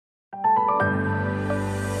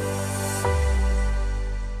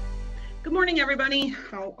Good morning, everybody.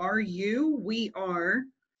 How are you? We are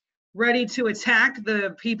ready to attack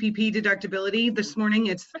the PPP deductibility. This morning,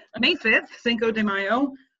 it's May 5th, Cinco de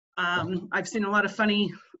Mayo. I've seen a lot of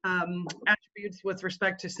funny attributes with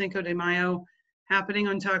respect to Cinco de Mayo happening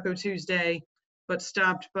on Taco Tuesday, but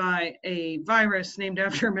stopped by a virus named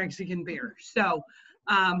after a Mexican beer. So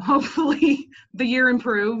hopefully the year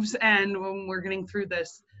improves and when we're getting through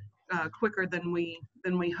this quicker than we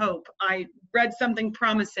hope. I read something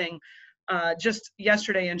promising just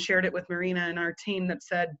yesterday and shared it with Marina and our team that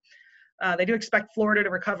said they do expect Florida to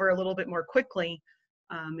recover a little bit more quickly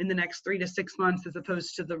in the next 3 to 6 months as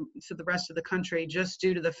opposed to the rest of the country, just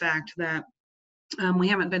due to the fact that we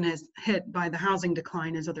haven't been as hit by the housing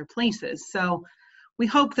decline as other places. So we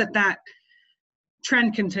hope that that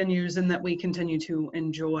trend continues and that we continue to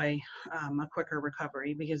enjoy a quicker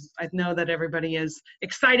recovery, because I know that everybody is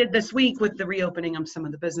excited this week with the reopening of some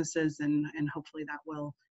of the businesses, and hopefully that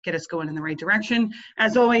will get us going in the right direction.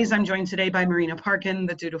 As always, I'm joined today by Marina Parkin,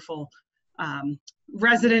 the dutiful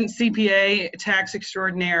resident CPA tax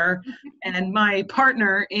extraordinaire, and my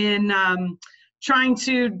partner in trying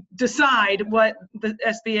to decide what the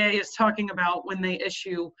SBA is talking about when they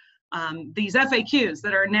issue these FAQs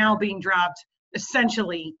that are now being dropped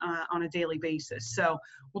essentially on a daily basis. So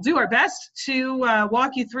we'll do our best to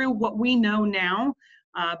walk you through what we know now.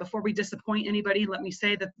 Before we disappoint anybody, let me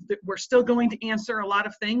say that we're still going to answer a lot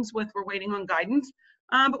of things we're waiting on guidance,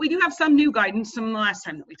 but we do have some new guidance from the last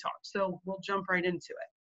time that we talked, so we'll jump right into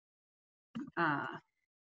it.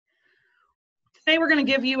 Today we're going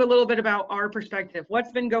to give you a little bit about our perspective,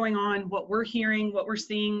 what's been going on, what we're hearing, what we're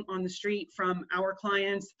seeing on the street from our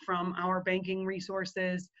clients, from our banking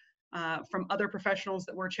resources, from other professionals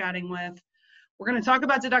that we're chatting with. We're going to talk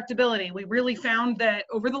about deductibility. We really found that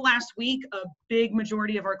over the last week, a big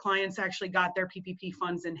majority of our clients actually got their PPP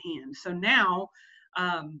funds in hand. So now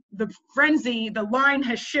the frenzy, the line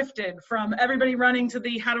has shifted from everybody running to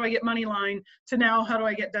the how do I get money line to now how do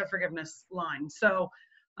I get debt forgiveness line. So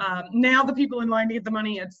now the people in line to get the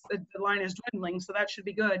money, the line is dwindling, so that should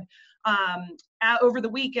be good. Over the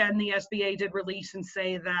weekend, the SBA did release and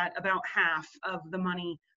say that about half of the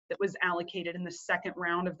money that was allocated in the second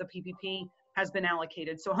round of the PPP has been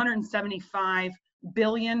allocated. So 175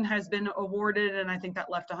 billion has been awarded, and I think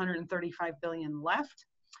that left 135 billion left.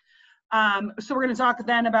 So we're going to talk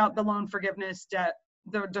then about the loan forgiveness, debt,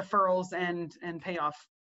 the deferrals, and payoff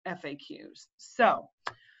FAQs. So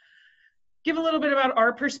give a little bit about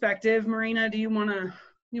our perspective. Marina, do you want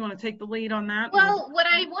to take the lead on that? Well, what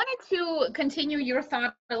I wanted to continue your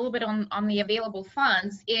thought a little bit on the available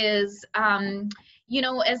funds is, you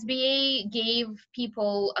know, SBA gave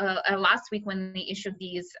people last week when they issued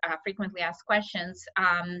these frequently asked questions,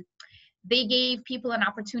 they gave people an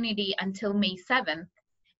opportunity until May 7th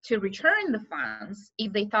to return the funds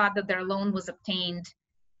if they thought that their loan was obtained,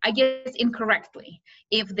 I guess, incorrectly.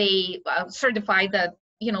 If they certified that,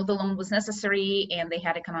 you know, the loan was necessary and they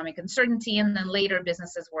had economic uncertainty, and then later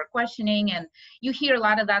businesses were questioning, and you hear a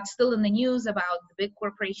lot of that still in the news about the big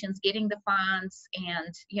corporations getting the funds,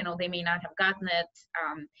 and, you know, they may not have gotten it,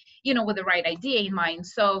 you know, with the right idea in mind.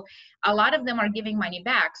 So a lot of them are giving money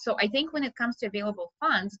back. So I think when it comes to available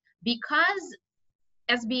funds, because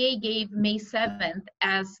SBA gave May 7th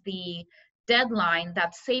as the deadline,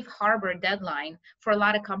 that safe harbor deadline for a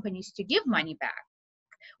lot of companies to give money back,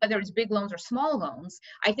 whether it's big loans or small loans,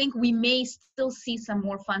 I think we may still see some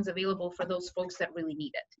more funds available for those folks that really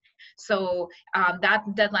need it. So that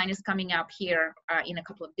deadline is coming up here in a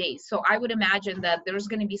couple of days. So I would imagine that there's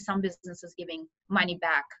going to be some businesses giving money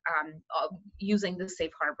back using the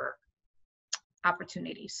safe harbor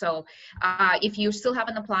opportunity. So if you still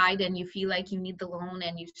haven't applied and you feel like you need the loan,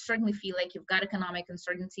 and you certainly feel like you've got economic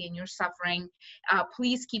uncertainty and you're suffering,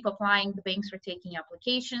 please keep applying. The banks are taking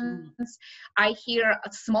applications. I hear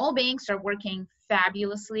small banks are working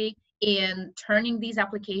fabulously in turning these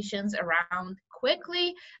applications around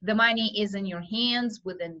quickly. The money is in your hands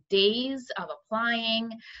within days of applying.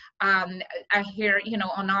 I hear, you know,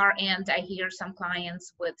 on our end, I hear some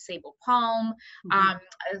clients with Sable Palm,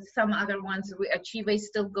 some other ones, Achieva is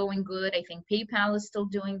still going good. I think PayPal is still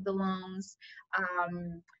doing the loans.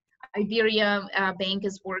 Iberia Bank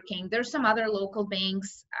is working. There's some other local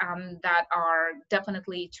banks that are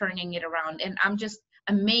definitely turning it around. And I'm just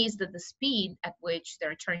amazed at the speed at which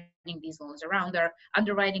they're turning these loans around. They're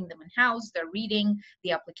underwriting them in-house. They're reading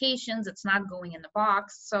the applications. It's not going in the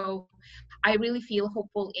box. So I really feel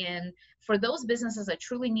hopeful for those businesses that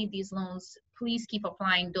truly need these loans, please keep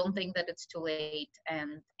applying. Don't think that it's too late,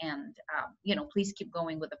 and you know, please keep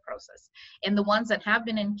going with the process. And the ones that have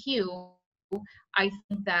been in queue, I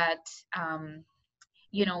think that,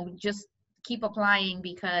 you know, just keep applying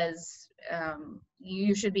because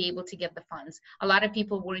you should be able to get the funds. A lot of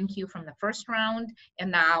people were in queue from the first round,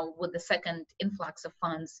 and now with the second influx of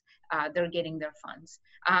funds, they're getting their funds.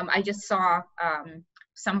 I just saw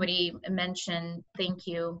somebody mention, thank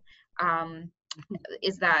you,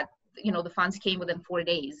 is that, you know, the funds came within 4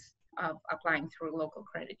 days of applying through local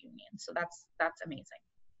credit union. So that's amazing.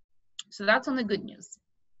 So that's on the good news.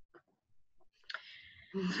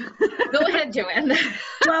 Go ahead, Joanne.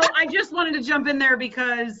 Well, I just wanted to jump in there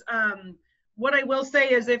because what I will say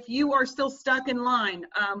is if you are still stuck in line,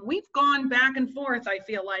 we've gone back and forth, I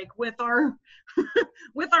feel like, with our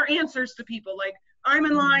with our answers to people. Like, I'm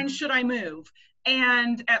in line, should I move?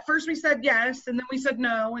 And at first we said yes, and then we said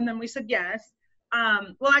no, and then we said yes.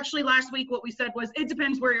 Well, actually last week what we said was it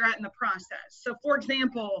depends where you're at in the process. So for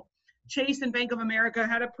example, Chase and Bank of America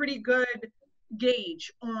had a pretty good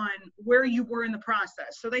gauge on where you were in the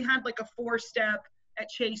process. So they had like a 4-step, at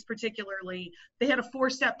Chase particularly, they had a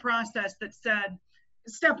 4-step process that said,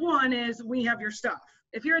 step 1 is we have your stuff.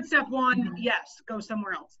 If you're at step 1, yes, go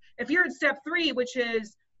somewhere else. If you're at step 3, which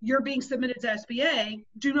is you're being submitted to SBA,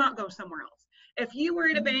 do not go somewhere else. If you were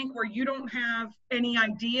at a bank where you don't have any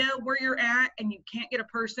idea where you're at and you can't get a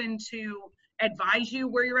person to advise you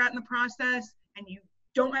where you're at in the process, and you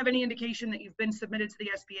don't have any indication that you've been submitted to the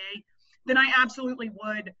SBA, then I absolutely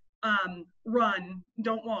would run,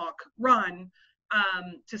 don't walk, run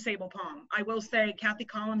to Sable Palm. I will say Kathy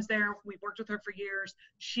Collins there, we've worked with her for years.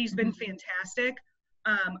 She's been fantastic.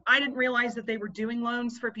 I didn't realize that they were doing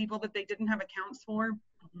loans for people that they didn't have accounts for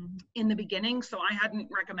in the beginning, so I hadn't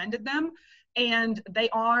recommended them. And they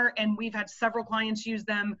are, and we've had several clients use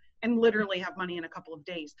them and literally have money in a couple of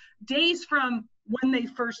days. Days from when they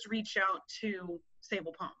first reach out to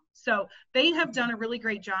Sable Palm. So they have done a really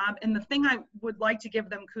great job. And the thing I would like to give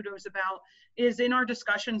them kudos about is in our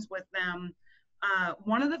discussions with them,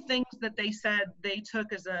 one of the things that they said they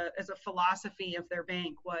took as a philosophy of their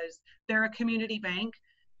bank was they're a community bank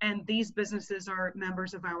and these businesses are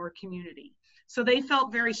members of our community. So they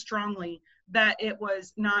felt very strongly that it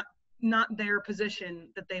was not their position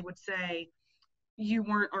that they would say, you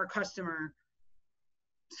weren't our customer,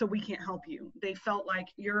 so we can't help you. They felt like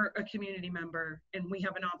you're a community member and we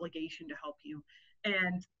have an obligation to help you.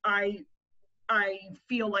 And I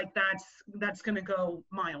feel like that's going to go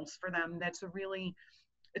miles for them.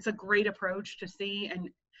 It's a great approach to see. And,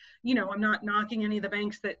 you know, I'm not knocking any of the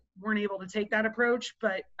banks that weren't able to take that approach,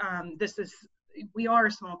 but we are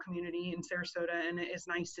a small community in Sarasota, and it is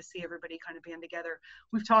nice to see everybody kind of band together.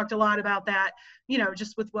 We've talked a lot about that, you know,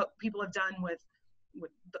 just with what people have done with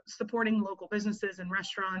supporting local businesses and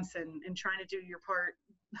restaurants and trying to do your part,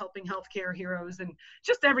 helping healthcare heroes and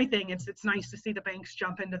just everything. It's nice to see the banks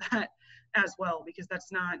jump into that as well, because that's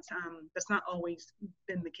not always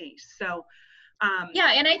been the case. So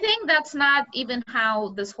yeah, and I think that's not even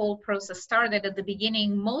how this whole process started. At the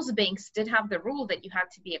beginning, most banks did have the rule that you had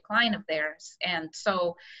to be a client of theirs. And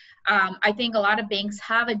so I think a lot of banks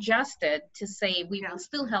have adjusted to say, we will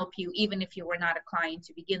still help you even if you were not a client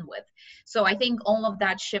to begin with. So I think all of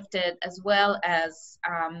that shifted, as well as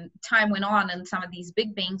time went on and some of these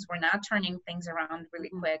big banks were now turning things around really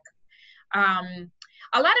quick.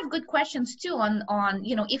 A lot of good questions too on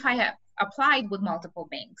you know, if I have applied with multiple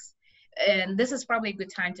banks. And this is probably a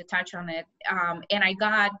good time to touch on it. And I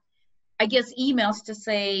got, I guess, emails to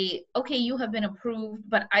say, okay, you have been approved,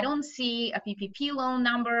 but I don't see a PPP loan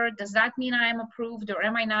number. Does that mean I am approved or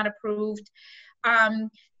am I not approved?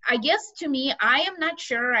 I guess to me, I am not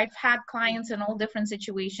sure. I've had clients in all different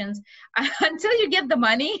situations. Until you get the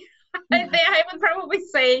money, I would probably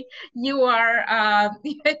say you are,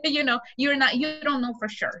 you know, you don't know for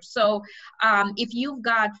sure. So if you've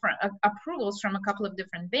got approvals from a couple of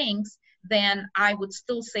different banks, then I would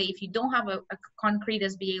still say if you don't have a concrete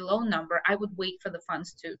SBA loan number, I would wait for the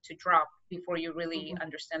funds to drop before you really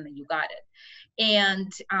understand that you got it.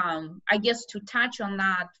 And I guess to touch on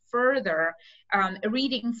that further,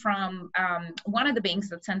 reading from one of the banks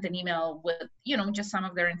that sent an email with, you know, just some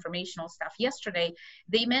of their informational stuff yesterday,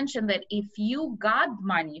 they mentioned that if you got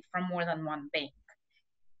money from more than one bank,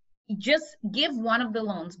 just give one of the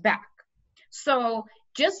loans back. So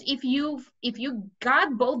just if you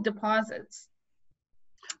got both deposits,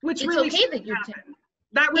 which it's really okay that you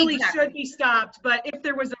that really should be stopped. But if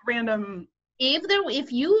there was a random,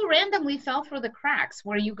 if you randomly fell through the cracks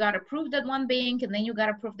where you got approved at one bank and then you got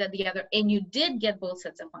approved at the other, and you did get both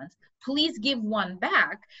sets of funds, please give one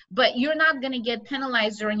back, but you're not going to get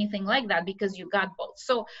penalized or anything like that because you got both.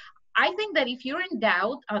 So I think that if you're in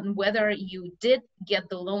doubt on whether you did get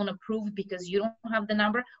the loan approved because you don't have the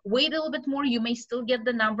number, wait a little bit more. You may still get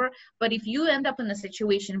the number, but if you end up in a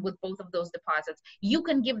situation with both of those deposits, you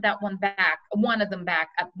can give that one of them back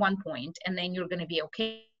at one point, and then you're going to be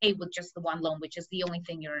okay with just the one loan, which is the only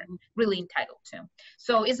thing you're really entitled to.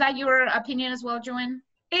 So is that your opinion as well, Joanne?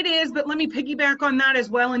 It is, but let me piggyback on that as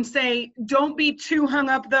well and say, don't be too hung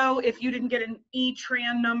up though if you didn't get an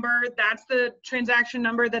E-Tran number. That's the transaction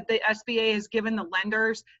number that the SBA has given the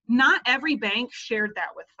lenders. Not every bank shared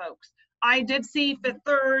that with folks. I did see Fifth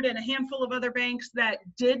Third and a handful of other banks that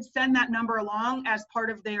did send that number along as part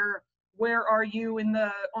of their "where are you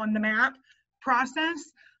on the map"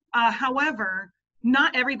 process. However,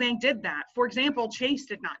 not every bank did that. For example, Chase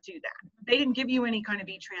did not do that. They didn't give you any kind of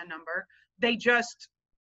E-Tran number. They just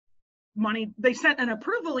they sent an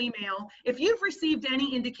approval email. If you've received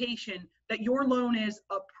any indication that your loan is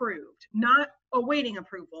approved, not awaiting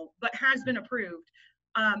approval, but has been approved,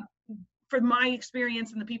 from my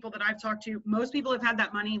experience and the people that I've talked to, most people have had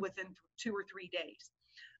that money within 2 or 3 days.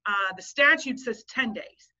 The statute says 10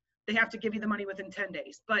 days. They have to give you the money within 10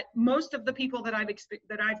 days. But most of the people that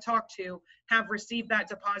I've talked to have received that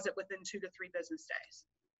deposit within 2 to 3 business days.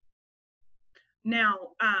 Now,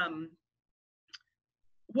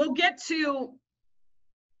 we'll get to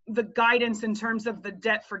the guidance in terms of the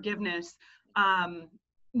debt forgiveness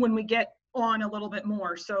when we get on a little bit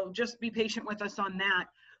more. So just be patient with us on that.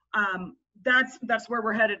 That's where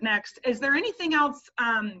we're headed next. Is there anything else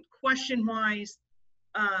question-wise,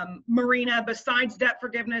 Marina, besides debt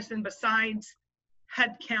forgiveness and besides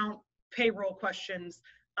headcount payroll questions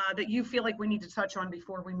that you feel like we need to touch on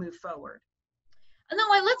before we move forward? No,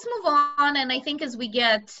 let's move on. And I think as we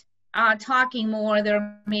get talking more,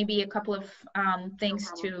 there may be a couple of things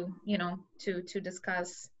to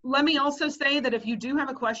discuss. Let me also say that if you do have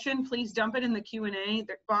a question, please dump it in the Q&A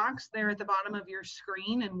box there at the bottom of your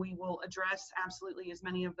screen, and we will address absolutely as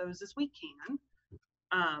many of those as we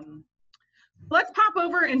can. Let's pop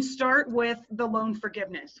over and start with the loan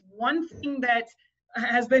forgiveness. One thing that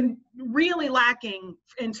has been really lacking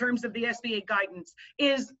in terms of the SBA guidance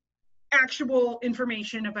is actual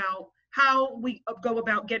information about how we go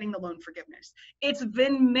about getting the loan forgiveness. It's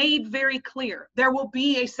been made very clear. There will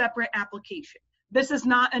be a separate application. This is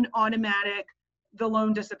not an automatic, the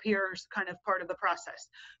loan disappears kind of part of the process.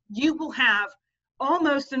 You will have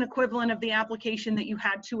almost an equivalent of the application that you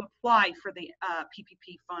had to apply for the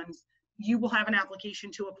PPP funds. You will have an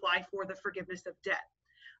application to apply for the forgiveness of debt.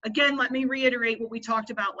 Again, let me reiterate what we talked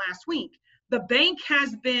about last week. The bank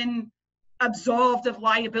has been absolved of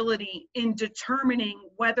liability in determining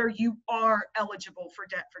whether you are eligible for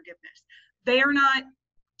debt forgiveness. They are not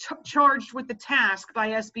charged with the task by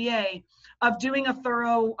SBA of doing a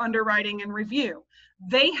thorough underwriting and review.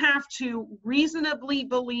 They have to reasonably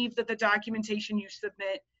believe that the documentation you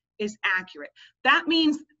submit is accurate. That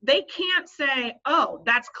means they can't say, oh,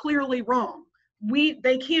 that's clearly wrong.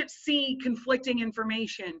 They can't see conflicting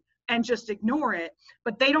information and just ignore it,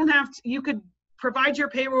 but they don't have to. You could provide your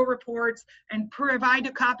payroll reports and provide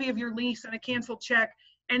a copy of your lease and a canceled check.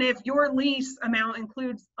 And if your lease amount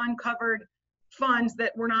includes uncovered funds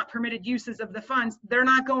that were not permitted uses of the funds, they're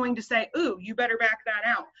not going to say, ooh, you better back that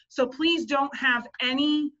out. So please don't have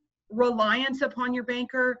any reliance upon your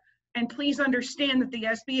banker. And please understand that the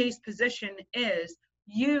SBA's position is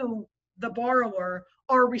you, the borrower,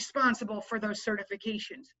 are responsible for those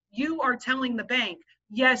certifications. You are telling the bank,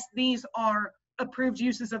 yes, these are approved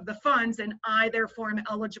uses of the funds, and I therefore am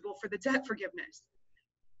eligible for the debt forgiveness.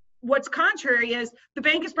 What's contrary is the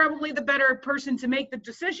bank is probably the better person to make the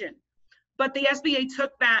decision, but the SBA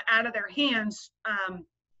took that out of their hands,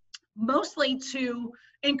 mostly to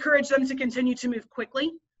encourage them to continue to move quickly.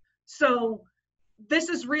 So this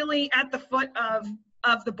is really at the foot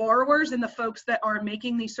of the borrowers and the folks that are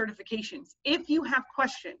making these certifications. If you have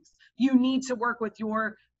questions, you need to work with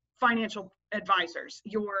your financial advisors,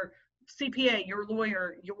 your CPA, your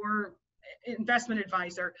lawyer, your investment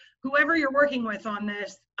advisor, whoever you're working with on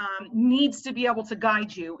this needs to be able to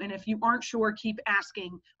guide you. And if you aren't sure, keep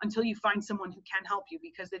asking until you find someone who can help you,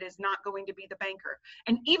 because it is not going to be the banker.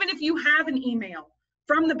 And even if you have an email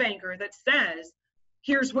from the banker that says,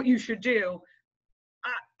 here's what you should do,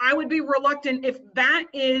 I would be reluctant if that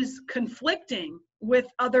is conflicting with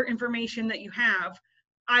other information that you have.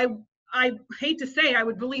 I hate to say I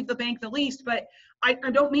would believe the bank the least, but I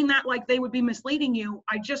don't mean that like they would be misleading you.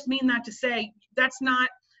 I just mean that to say that's not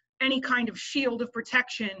any kind of shield of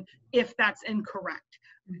protection if that's incorrect.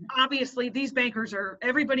 Mm-hmm. Obviously, these bankers are,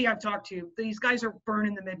 everybody I've talked to, these guys are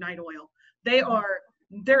burning the midnight oil. They are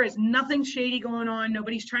There is nothing shady going on.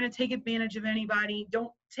 Nobody's trying to take advantage of anybody.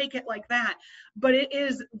 Don't take it like that. But it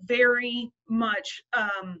is very much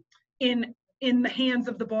in the hands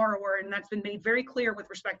of the borrower, and that's been made very clear with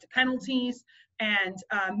respect to penalties and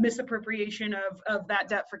misappropriation of that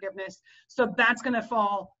debt forgiveness. So that's going to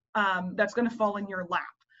fall in your lap.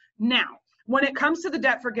 Now, when it comes to the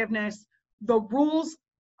debt forgiveness, the rules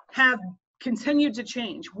have continued to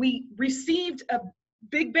change. We received a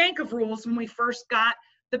big bank of rules when we first got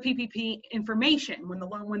the PPP information, when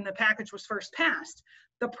the package was first passed.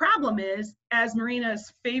 The problem is, as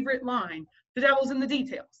Marina's favorite line, the devil's in the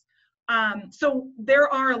details. So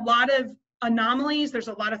there are a lot of anomalies. There's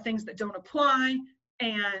a lot of things that don't apply,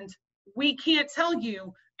 and we can't tell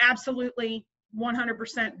you absolutely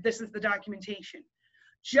 100% this is the documentation.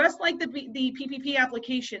 Just like the PPP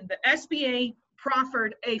application, the SBA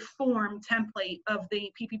proffered a form template of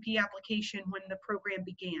the PPP application when the program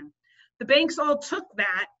began. The banks all took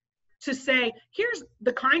that to say, here's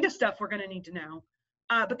the kind of stuff we're going to need to know,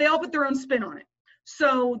 but they all put their own spin on it.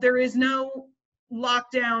 So there is no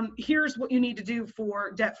lockdown, here's what you need to do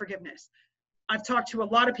for debt forgiveness. I've talked to a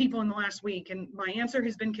lot of people in the last week, and my answer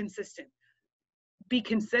has been consistent. Be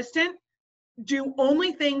consistent. Do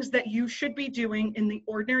only things that you should be doing in the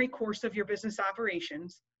ordinary course of your business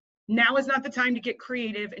operations. Now is not the time to get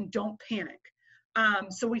creative, and don't panic.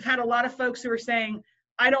 So we've had a lot of folks who are saying,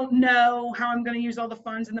 I don't know how I'm going to use all the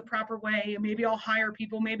funds in the proper way. Maybe I'll hire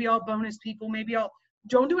people, maybe I'll bonus people,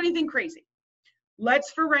 don't do anything crazy.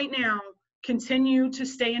 Let's, for right now, continue to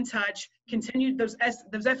stay in touch. Continue, those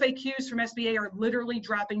FAQs from SBA are literally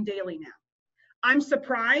dropping daily now. I'm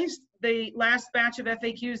surprised the last batch of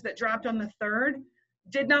FAQs that dropped on the 3rd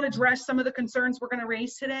did not address some of the concerns we're going to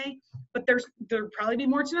raise today, but there'll probably be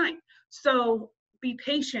more tonight. So be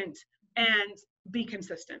patient and be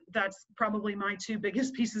consistent. That's probably my 2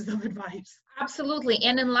 biggest pieces of advice. Absolutely.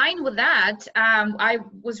 And in line with that, I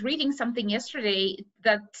was reading something yesterday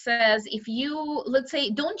that says if you, let's say,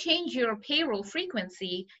 don't change your payroll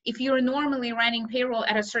frequency if you're normally running payroll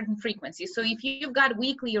at a certain frequency. So if you've got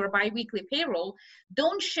weekly or biweekly payroll,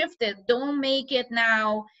 don't shift it. Don't make it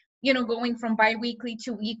now, going from biweekly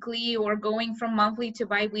to weekly or going from monthly to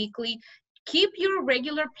biweekly. Keep your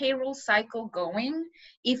regular payroll cycle going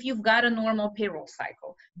if you've got a normal payroll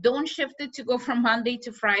cycle. Don't shift it to go from Monday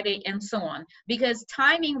to Friday and so on, because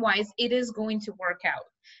timing wise, it is going to work out.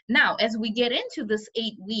 Now, as we get into this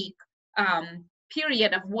 8-week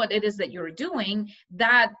period of what it is that you're doing,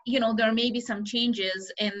 that, there may be some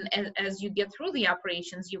changes, and as you get through the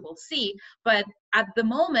operations, you will see. But at the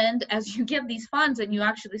moment, as you get these funds and you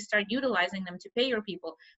actually start utilizing them to pay your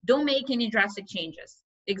people, don't make any drastic changes.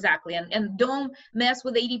 Exactly. And don't mess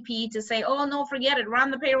with ADP to say, oh, no, forget it.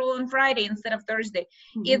 Run the payroll on Friday instead of Thursday.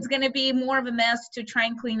 Mm-hmm. It's going to be more of a mess to try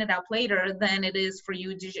and clean it up later than it is for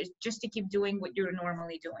you to just to keep doing what you're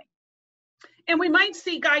normally doing. And we might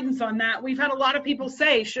see guidance on that. We've had a lot of people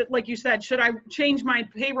say, like you said, should I change my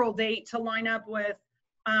payroll date to line up with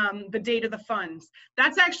the date of the funds?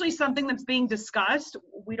 That's actually something that's being discussed.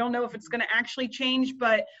 We don't know if it's going to actually change,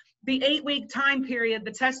 but the 8-week time period,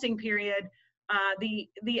 the testing period, the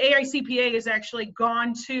AICPA has actually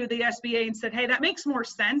gone to the SBA and said, hey, that makes more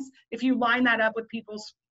sense if you line that up with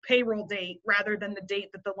people's payroll date rather than the date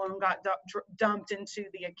that the loan got dumped into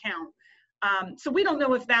the account. So we don't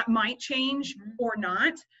know if that might change or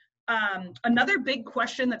not. Another big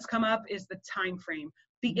question that's come up is the time frame.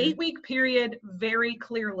 The 8-week period very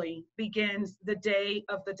clearly begins the day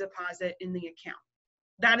of the deposit in the account.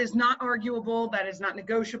 That is not arguable. That is not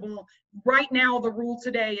negotiable. Right now, the rule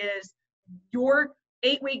today is your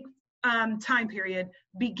 8-week time period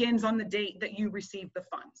begins on the date that you receive the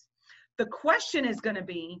funds. The question is going to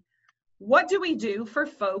be, what do we do for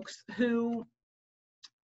folks who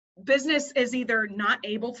business is either not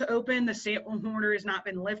able to open, the stay-at-home order has not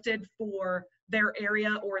been lifted for their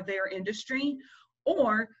area or their industry,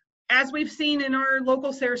 or as we've seen in our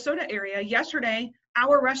local Sarasota area, yesterday,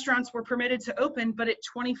 our restaurants were permitted to open, but at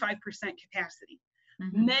 25% capacity.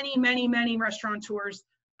 Mm-hmm. Many restaurateurs,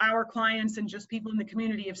 our clients and just people in the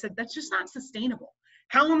community have said, that's just not sustainable.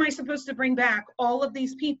 How am I supposed to bring back all of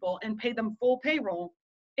these people and pay them full payroll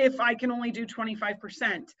if I can only do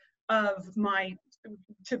 25% of my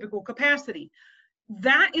typical capacity?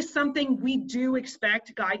 That is something we do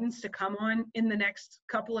expect guidance to come on in the next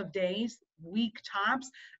couple of days, week tops.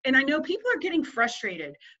 And I know people are getting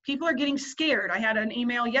frustrated. People are getting scared. I had an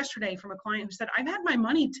email yesterday from a client who said, I've had my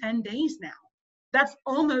money 10 days now. That's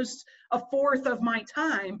almost a fourth of my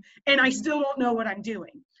time, and I still don't know what I'm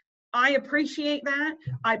doing. I appreciate that.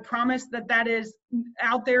 I promise that that is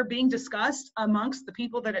out there being discussed amongst the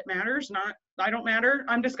people that it matters, not I don't matter.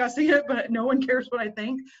 I'm discussing it, but no one cares what I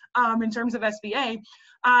think in terms of SBA.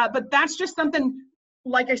 But that's just something,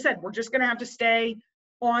 like I said, we're just going to have to stay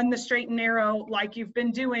on the straight and narrow like you've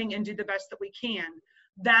been doing and do the best that we can.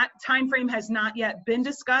 That time frame has not yet been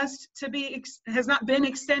discussed has not been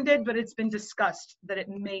extended, but it's been discussed that it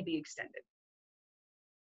may be extended.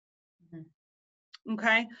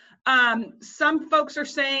 Okay. Some folks are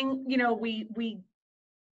saying, you know, we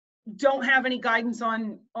don't have any guidance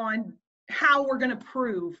on how we're going to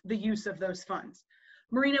prove the use of those funds.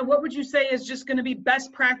 Marina, what would you say is just going to be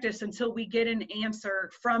best practice until we get an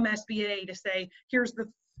answer from SBA to say, here's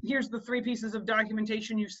the 3 pieces of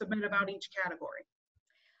documentation you submit about each category?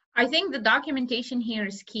 I think the documentation here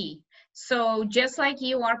is key. So just like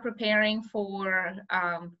you are preparing for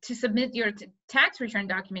to submit your tax return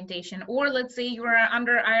documentation, or let's say you are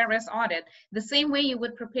under IRS audit, the same way you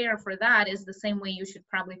would prepare for that is the same way you should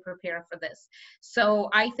probably prepare for this. So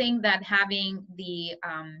I think that having the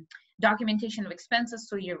documentation of expenses,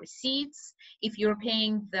 so your receipts, if you're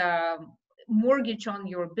paying the mortgage on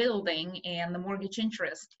your building, and the mortgage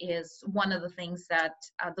interest is one of the things that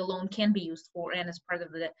the loan can be used for and is part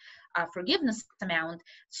of the forgiveness amount.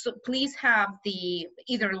 So please have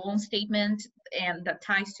either loan statement and that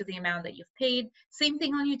ties to the amount that you've paid. Same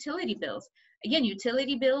thing on utility bills. Again,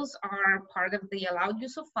 utility bills are part of the allowed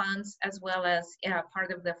use of funds as well as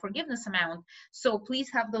part of the forgiveness amount. So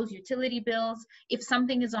please have those utility bills. If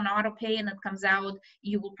something is on auto pay and it comes out,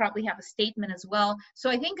 you will probably have a statement as well.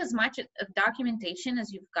 So I think as much of documentation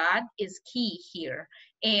as you've got is key here.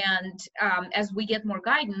 And as we get more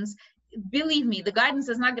guidance, believe me, the guidance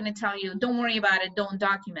is not going to tell you, don't worry about it, don't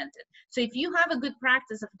document it. So if you have a good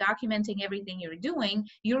practice of documenting everything you're doing,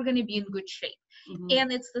 you're going to be in good shape.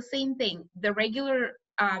 And it's the same thing. The regular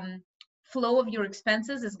flow of your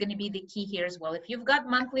expenses is going to be the key here as well. If you've got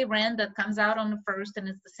monthly rent that comes out on the 1st and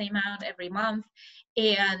it's the same amount every month,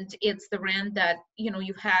 and it's the rent that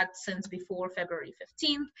you've had since before February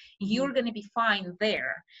 15th, you're going to be fine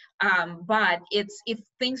there. But if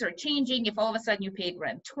things are changing, if all of a sudden you paid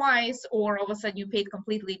rent twice, or all of a sudden you paid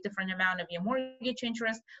completely different amount of your mortgage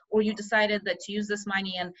interest, or you decided that to use this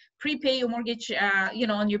money and prepay your mortgage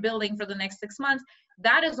on your building for the next 6 months,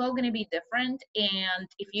 that is all going to be different. And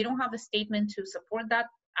if you don't have a statement to support that,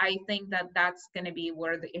 I think that that's going to be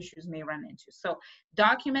where the issues may run into. So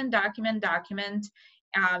document.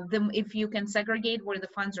 If you can segregate where the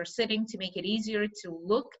funds are sitting to make it easier to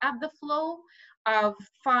look at the flow of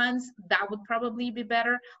funds, that would probably be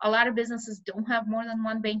better. A lot of businesses don't have more than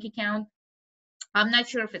one bank account. I'm not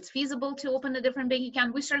sure if it's feasible to open a different bank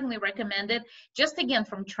account. We certainly recommend it. Just again,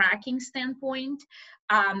 from tracking standpoint,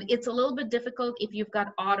 it's a little bit difficult if you've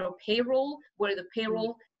got auto payroll, where the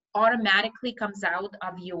payroll automatically comes out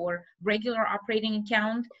of your regular operating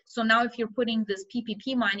account. So now if you're putting this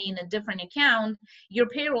PPP money in a different account, your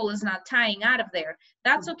payroll is not tying out of there.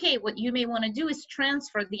 That's okay. What you may want to do is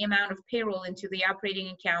transfer the amount of payroll into the operating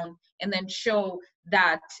account and then show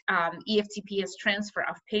that EFTPS transfer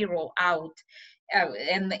of payroll out.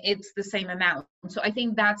 And it's the same amount. So I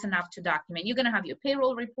think that's enough to document. You're going to have your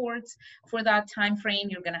payroll reports for that time frame.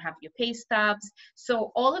 You're going to have your pay stubs.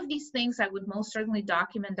 So all of these things I would most certainly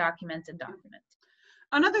document.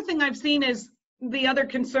 Another thing I've seen is the other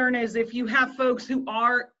concern is if you have folks who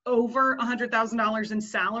are over $100,000 in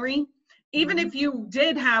salary, even if you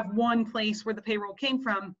did have one place where the payroll came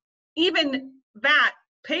from, even that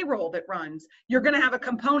payroll that runs, you're going to have a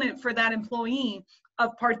component for that employee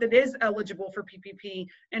of part that is eligible for PPP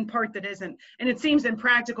and part that isn't. And it seems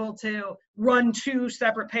impractical to run 2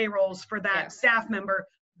 separate payrolls for that staff member,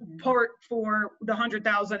 part for the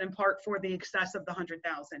 100,000 and part for the excess of the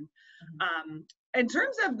 100,000. In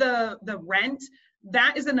terms of the rent,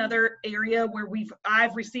 that is another area where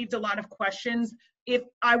I've received a lot of questions. If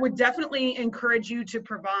I would definitely encourage you to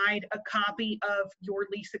provide a copy of your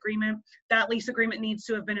lease agreement. That lease agreement needs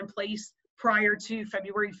to have been in place prior to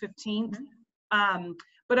February 15th.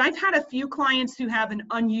 But I've had a few clients who have an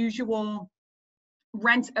unusual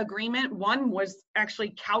rent agreement. One was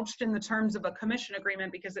actually couched in the terms of a commission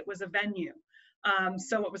agreement because it was a venue.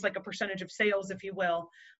 So it was like a percentage of sales, if you will.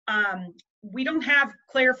 We don't have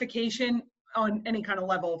clarification on any kind of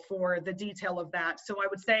level for the detail of that. So I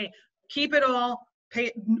would say keep it all,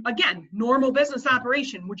 pay, again, normal business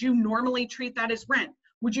operation. Would you normally treat that as rent?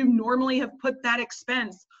 Would you normally have put that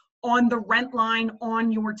expense on the rent line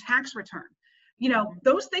on your tax return?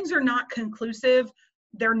 Those things are not conclusive.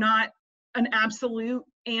 They're not an absolute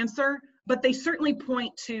answer, but they certainly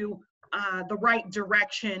point to the right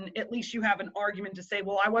direction. At least you have an argument to say,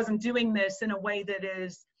 well, I wasn't doing this in a way that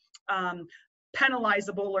is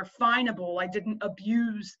penalizable or finable. I didn't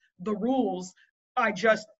abuse the rules. I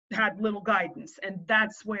just had little guidance. And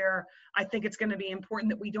that's where I think it's going to be important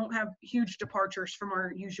that we don't have huge departures from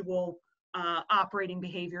our usual operating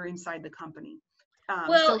behavior inside the company.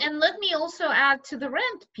 Well, and let me also add to the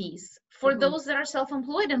rent piece for Mhm. those that are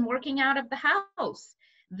self-employed and working out of the house.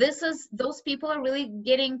 Those people are really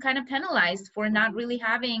getting kind of penalized for not really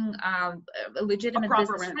having a legitimate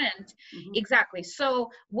proper business rent. Mhm. Exactly. So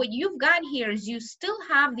what you've got here is you still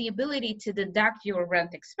have the ability to deduct your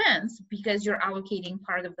rent expense because you're allocating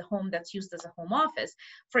part of the home that's used as a home office.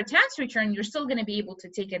 For a tax return, you're still going to be able to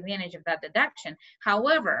take advantage of that deduction.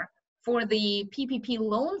 However, for the PPP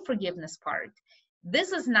loan forgiveness part,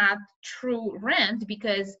 this is not true rent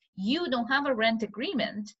because you don't have a rent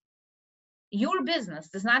agreement. Your business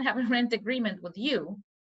does not have a rent agreement with you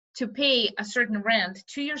to pay a certain rent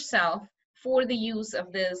to yourself for the use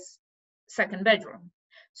of this second bedroom.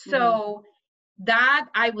 So that,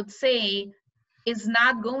 I would say, is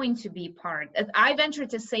not going to be part. I venture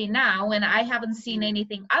to say now, and I haven't seen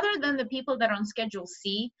anything other than the people that are on Schedule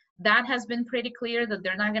C, that has been pretty clear that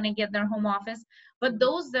they're not going to get their home office. But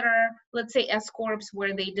those that are, let's say, S corps,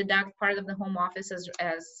 where they deduct part of the home office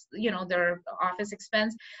as you know, their office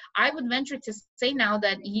expense, I would venture to say now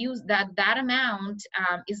that that amount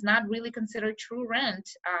is not really considered true rent,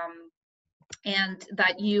 and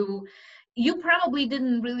that you probably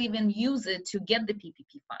didn't really even use it to get the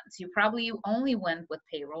PPP funds. You probably only went with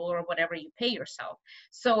payroll or whatever you pay yourself.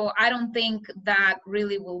 So I don't think that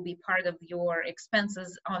really will be part of your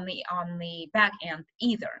expenses on the back end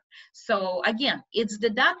either. So again, it's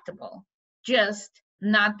deductible, just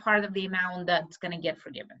not part of the amount that's going to get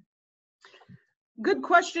forgiven. Good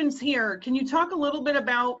questions here. Can you talk a little bit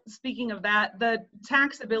about, speaking of that, the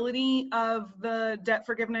taxability of the debt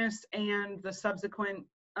forgiveness and the subsequent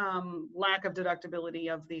lack of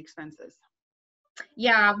deductibility of the expenses?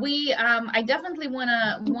 Yeah, I definitely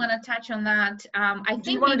wanna touch on that. I think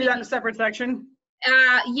you want to do that in a separate section?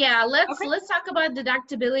 Yeah, let's talk about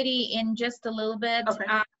deductibility in just a little bit.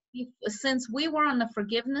 Okay. Since we were on the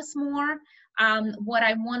forgiveness more, what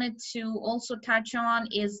I wanted to also touch on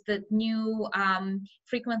is the new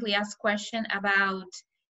frequently asked question about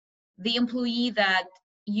the employee that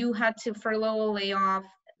you had to furlough or lay off,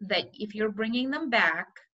 that if you're bringing them back,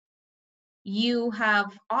 you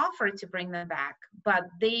have offered to bring them back, but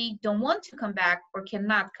they don't want to come back or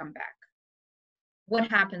cannot come back. What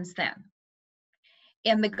happens then?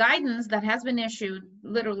 And the guidance that has been issued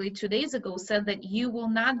literally 2 days ago said that you will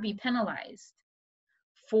not be penalized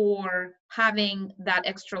for having that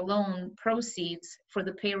extra loan proceeds for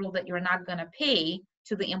the payroll that you're not going to pay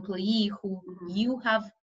to the employee who you have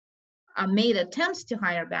made attempts to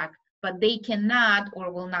hire back, but they cannot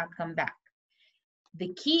or will not come back.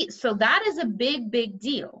 The key, so that is a big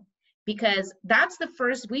deal, because that's the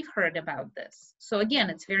first we've heard about this. So again,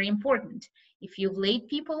 it's very important. If you've laid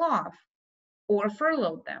people off or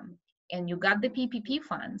furloughed them and you got the PPP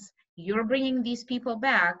funds, you're bringing these people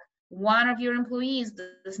back, one of your employees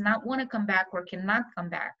does not want to come back or cannot come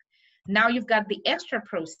back. Now you've got the extra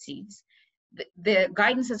proceeds. The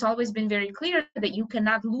guidance has always been very clear that you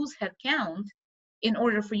cannot lose headcount in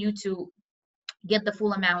order for you to get the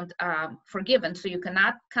full amount forgiven. So you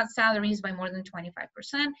cannot cut salaries by more than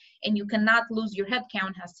 25%, and you cannot lose your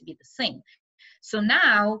headcount, has to be the same. So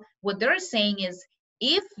now what they're saying is,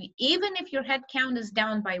 even if your headcount is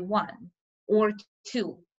down by 1 or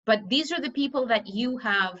 2, but these are the people that you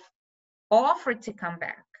have offered to come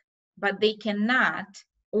back, but they cannot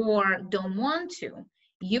or don't want to,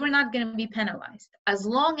 you are not going to be penalized, as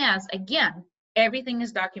long as, again, everything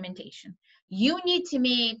is documentation. You need to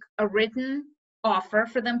make a written offer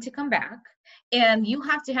for them to come back, and you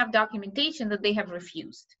have to have documentation that they have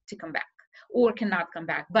refused to come back or cannot come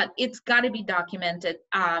back, but it's got to be documented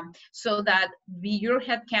so that your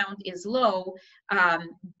headcount is low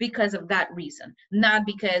because of that reason, not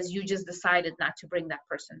because you just decided not to bring that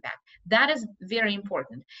person back. That is very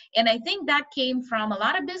important. And I think that came from a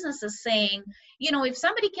lot of businesses saying, you know, if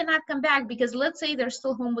somebody cannot come back, because let's say they're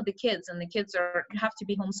still home with the kids and the kids have to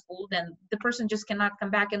be homeschooled, and the person just cannot come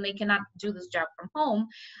back and they cannot do this job from home,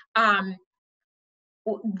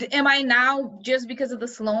 am I now, just because of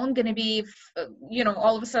this loan, going to be, you know,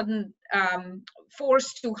 all of a sudden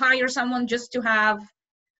forced to hire someone just to have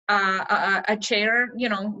a chair, you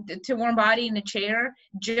know, to warm body in a chair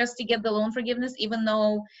just to get the loan forgiveness, even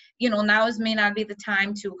though, you know, now may not be the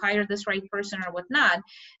time to hire this right person or whatnot.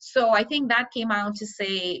 So I think that came out to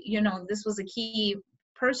say, you know, this was a key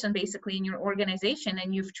person basically in your organization,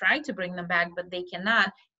 and you've tried to bring them back, but they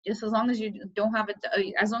cannot. Just as long as you don't have it,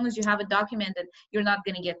 as long as you have it documented, you're not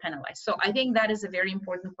going to get penalized. So I think that is a very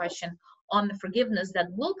important question on the forgiveness that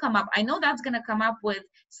will come up. I know that's going to come up with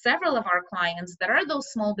several of our clients that are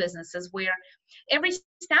those small businesses where every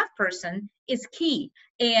staff person is key,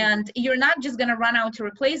 and you're not just going to run out to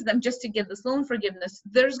replace them just to get this loan forgiveness.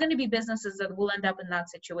 There's going to be businesses that will end up in that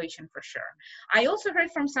situation for sure. I also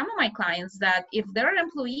heard from some of my clients that if their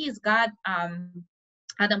employees got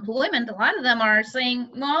unemployment, a lot of them are saying,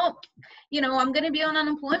 well, I'm going to be on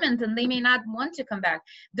unemployment, and they may not want to come back.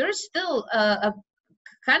 There's still a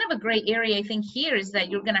kind of a gray area, I think, here is that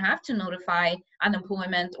you're going to have to notify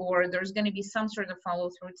unemployment, or there's going to be some sort of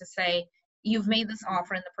follow through to say you've made this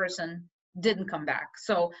offer and the person didn't come back.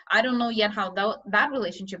 So I don't know yet how that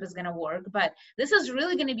relationship is going to work, but this is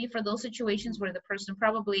really going to be for those situations where the person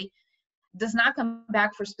probably does not come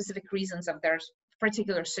back for specific reasons of their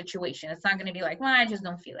particular situation. It's not going to be like, well, I just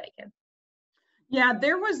don't feel like it. Yeah,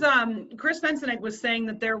 there was, Chris Bensonek was saying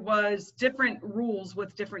that there was different rules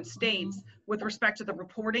with different states with respect to the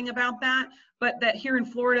reporting about that, but that here in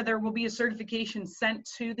Florida, there will be a certification sent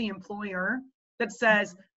to the employer that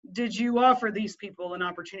says, did you offer these people an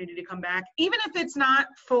opportunity to come back, even if it's not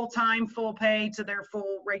full-time, full pay to their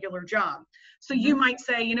full regular job. So you might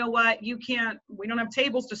say, you know what, you can't, we don't have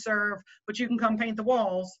tables to serve, but you can come paint the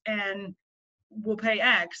walls and we'll pay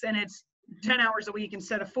X, and it's 10 hours a week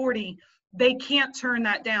instead of 40. They can't turn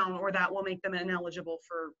that down, or that will make them ineligible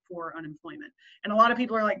for unemployment. And a lot of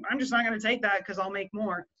people are like, I'm just not going to take that because I'll make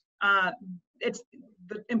more. It's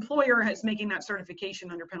the employer is making that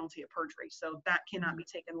certification under penalty of perjury, so that cannot be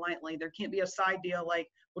taken lightly. There can't be a side deal like,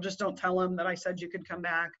 well, just don't tell them that I said you could come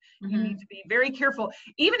back. You need to be very careful,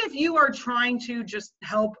 even if you are trying to just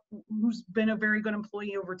help who's been a very good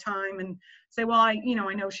employee over time and say, well, I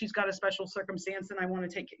know she's got a special circumstance and I want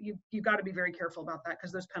to take it. You've got to be very careful about that,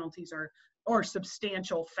 because those penalties are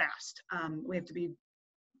substantial fast. We have to be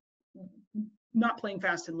not playing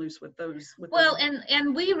fast and loose with those.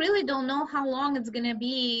 And we really don't know how long it's going to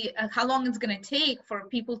be, how long it's going to take for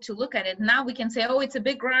people to look at it. Now we can say, oh, it's a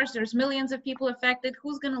big rush, there's millions of people affected,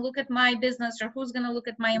 who's going to look at my business, or who's going to look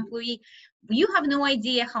at my employee? You have no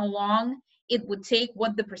idea how long it would take,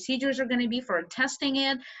 what the procedures are going to be for testing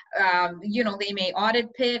it. They may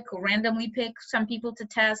audit pick or randomly pick some people to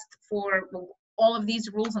test for all of these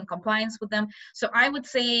rules and compliance with them. So I would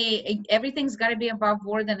say everything's got to be above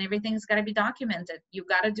board and everything's got to be documented. You've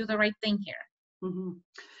got to do the right thing here.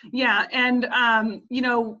 Yeah. And,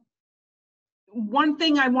 one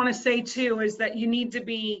thing I want to say too is that you need to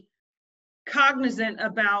be cognizant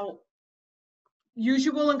about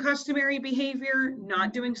usual and customary behavior,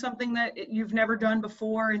 not doing something that you've never done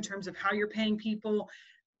before in terms of how you're paying people.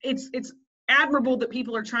 It's admirable that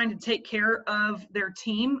people are trying to take care of their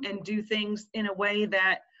team and do things in a way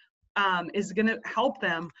that is going to help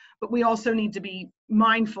them. But we also need to be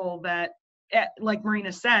mindful that, like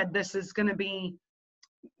Marina said, this is going to be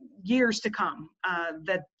years to come,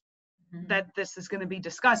 that this is going to be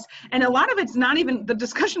discussed. And a lot of it's not even, the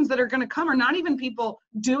discussions that are going to come are not even people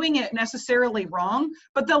doing it necessarily wrong,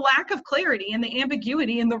 but the lack of clarity and the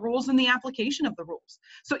ambiguity in the rules and the application of the rules.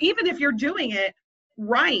 So even if you're doing it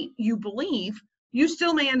right, you believe, you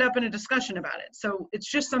still may end up in a discussion about it. So it's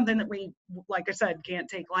just something that we, like I said, can't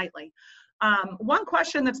take lightly. One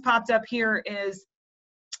question that's popped up here is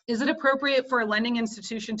it appropriate for a lending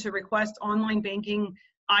institution to request online banking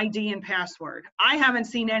ID and password? I haven't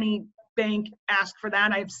seen any bank ask for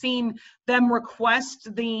that. I've seen them request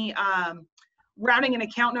the routing and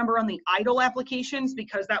account number on the EIDL applications,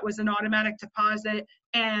 because that was an automatic deposit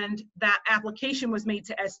and that application was made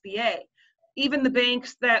to SBA. Even the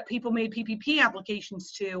banks that people made PPP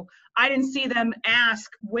applications to, I didn't see them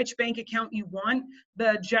ask which bank account you want.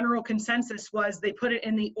 The general consensus was they put it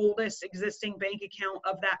in the oldest existing bank account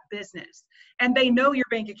of that business. And they know your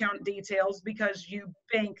bank account details because you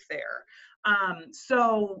bank there.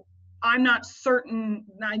 So I'm not certain.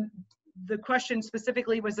 The question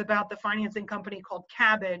specifically was about the financing company called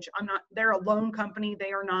Cabbage. They're a loan company.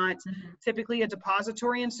 They are not typically a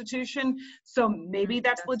depository institution. So maybe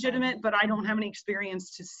that's legitimate, but I don't have any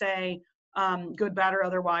experience to say good, bad, or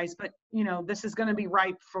otherwise. But, this is going to be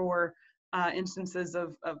ripe for instances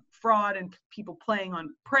of fraud and people preying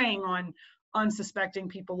on unsuspecting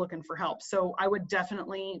people looking for help. So I would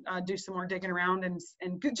definitely do some more digging around and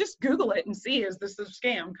just Google it and see, is this a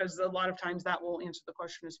scam? Because a lot of times that will answer the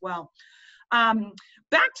question as well.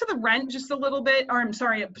 Back to the rent just a little bit, or I'm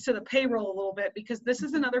sorry, to the payroll a little bit, because this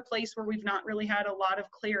is another place where we've not really had a lot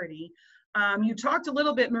of clarity. You talked a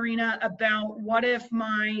little bit, Marina, about what if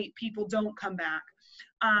my people don't come back?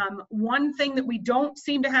 One thing that we don't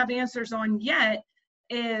seem to have answers on yet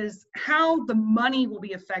is how the money will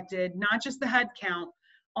be affected, not just the head count,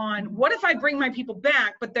 on what if I bring my people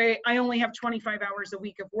back, but I only have 25 hours a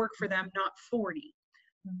week of work for them, not 40.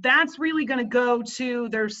 That's really going to go to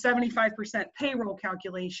their 75% payroll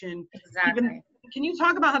calculation. Exactly. Can you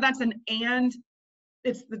talk about how that's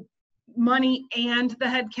it's the money and the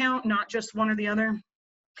head count, not just one or the other?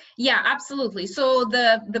 Yeah, absolutely. So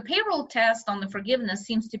the payroll test on the forgiveness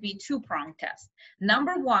seems to be two-pronged test.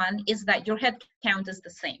 Number one is that your head count is the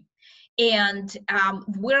same. And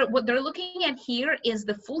what they're looking at here is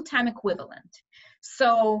the full-time equivalent.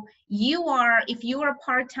 So if you are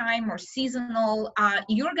part-time or seasonal,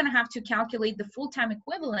 you're going to have to calculate the full-time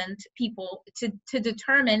equivalent people to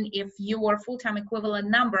determine if your full-time equivalent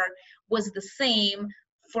number was the same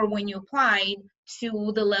for when you applied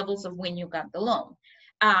to the levels of when you got the loan.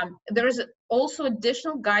 There's also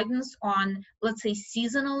additional guidance on, let's say,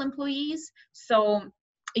 seasonal employees. So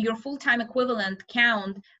your full-time equivalent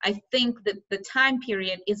count, I think that the time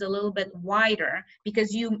period is a little bit wider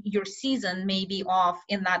because your season may be off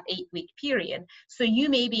in that 8-week period. So you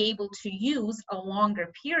may be able to use a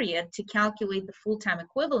longer period to calculate the full-time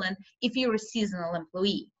equivalent if you're a seasonal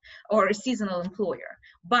employee or a seasonal employer.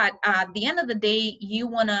 But at the end of the day, you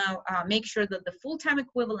want to make sure that the full-time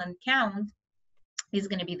equivalent count is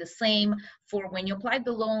going to be the same for when you applied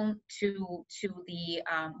the loan to the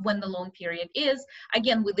when the loan period is,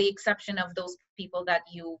 again, with the exception of those people that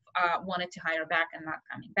you wanted to hire back and not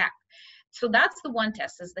coming back. So that's the one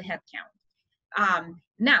test, is the head count.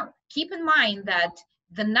 Now, keep in mind that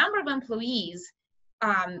the number of employees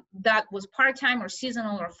that was part-time or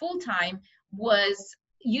seasonal or full-time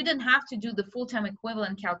you didn't have to do the full-time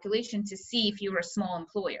equivalent calculation to see if you were a small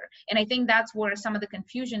employer. And I think that's where some of the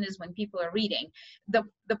confusion is when people are reading. The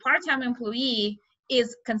part-time employee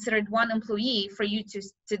is considered one employee for you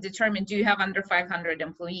to determine, do you have under 500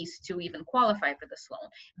 employees to even qualify for this loan?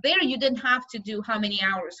 There, you didn't have to do how many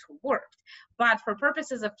hours who worked. But for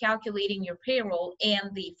purposes of calculating your payroll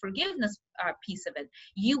and the forgiveness piece of it,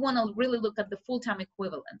 you want to really look at the full-time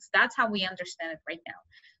equivalents. That's how we understand it right now.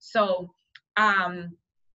 So,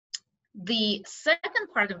 the second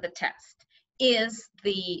part of the test is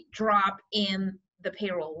the drop in the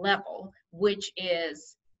payroll level, which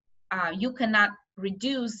is you cannot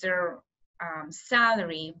reduce their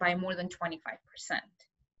salary by more than 25%.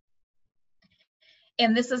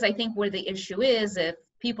 And this is, I think, where the issue is. If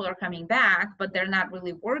people are coming back, but they're not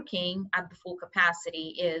really working at the full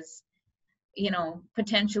capacity, is,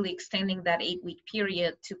 potentially extending that 8-week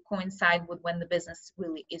period to coincide with when the business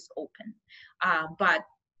really is open. But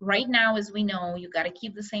right now, as we know, you got to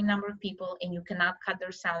keep the same number of people, and you cannot cut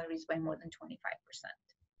their salaries by more than 25%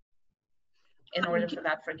 in order for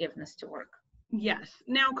that forgiveness to work. Yes.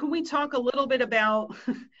 Now, can we talk a little bit about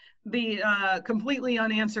the completely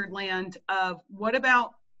unanswered land of what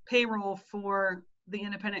about payroll for the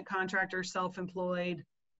independent contractor, self-employed,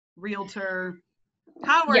 realtor?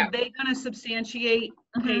 How are they going to substantiate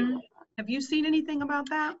payroll? Have you seen anything about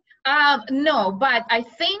that? No, but I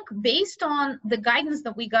think based on the guidance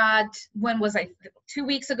that we got, when was 2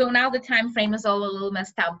 weeks ago? Now the time frame is all a little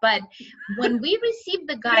messed up. But when we received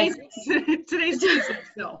the guidance, today's Tuesday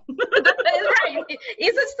still. Right?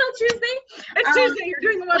 Is it still Tuesday? It's Tuesday. You're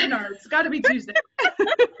doing the webinar. It's got to be Tuesday.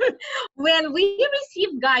 When we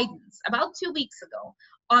received guidance about 2 weeks ago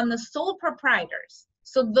on the sole proprietors.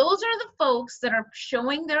 So those are the folks that are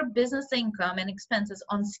showing their business income and expenses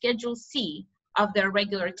on Schedule C of their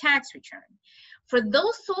regular tax return. For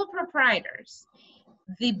those sole proprietors,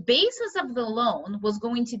 the basis of the loan was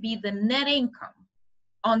going to be the net income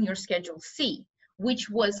on your Schedule C, which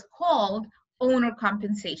was called owner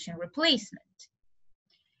compensation replacement.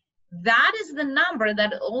 That is the number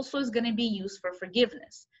that also is going to be used for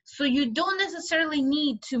forgiveness. So you don't necessarily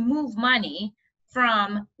need to move money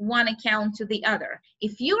from one account to the other.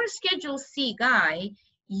 If you're a Schedule C guy,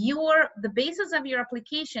 the basis of your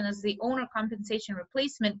application as the owner compensation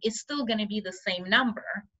replacement is still going to be the same number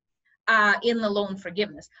in the loan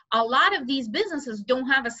forgiveness. A lot of these businesses don't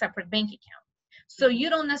have a separate bank account. So you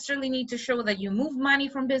don't necessarily need to show that you moved money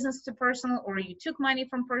from business to personal, or you took money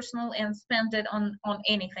from personal and spent it on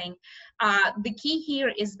anything. The key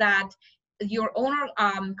here is that your owner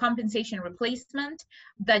compensation replacement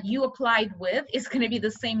that you applied with is going to be the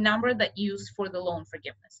same number that you use for the loan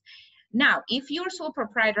forgiveness. Now, if you're sole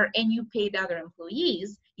proprietor and you paid other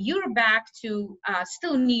employees, you're back to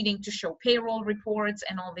still needing to show payroll reports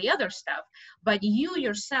and all the other stuff. But you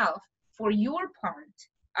yourself, for your part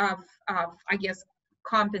of I guess,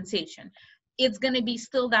 compensation, it's going to be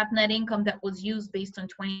still that net income that was used based on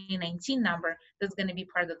 2019 number that's going to be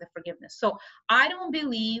part of the forgiveness. So I don't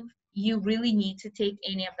believe you really need to take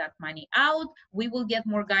any of that money out. We will get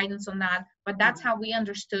more guidance on that, but that's how we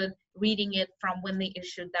understood reading it from when they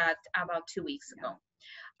issued that about 2 weeks ago.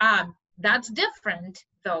 That's different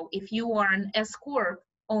though if you are an S Corp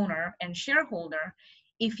owner and shareholder.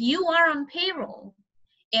 If you are on payroll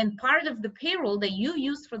and part of the payroll that you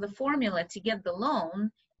used for the formula to get the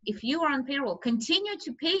loan, if you are on payroll, continue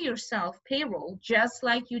to pay yourself payroll just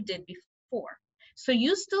like you did before. So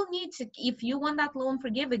you still need to, if you want that loan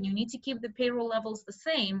forgiven, you need to keep the payroll levels the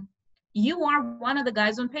same. You are one of the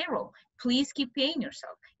guys on payroll. Please keep paying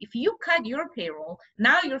yourself. If you cut your payroll,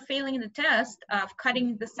 now you're failing the test of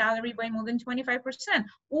cutting the salary by more than 25%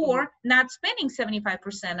 or not spending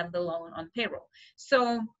 75% of the loan on payroll.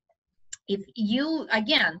 So if you,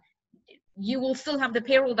 again, you will still have the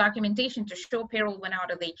payroll documentation to show payroll went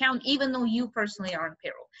out of the account, even though you personally are on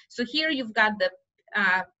payroll. So here you've got the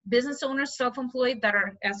business owners, self-employed that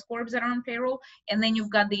are S Corps that are on payroll, and then you've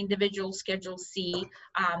got the individual Schedule C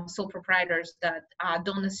sole proprietors that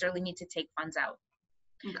don't necessarily need to take funds out.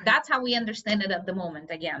 Okay. That's how we understand it at the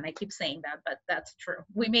moment. Again, I keep saying that, but that's true.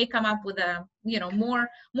 We may come up with a, more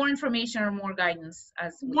information or more guidance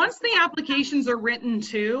as once the applications are written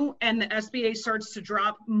too, and the SBA starts to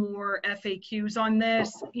drop more FAQs on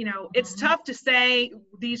this. It's tough to say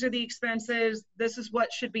these are the expenses. This is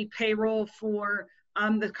what should be payroll for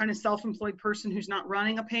the kind of self-employed person who's not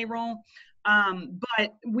running a payroll.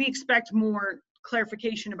 But we expect more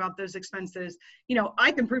clarification about those expenses.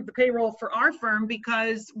 I can prove the payroll for our firm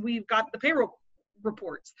because we've got the payroll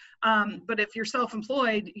reports. But if you're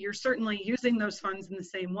self-employed, you're certainly using those funds in the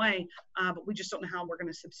same way, but we just don't know how we're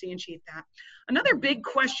going to substantiate that. Another big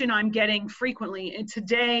question I'm getting frequently, and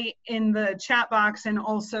today in the chat box and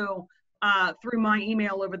also through my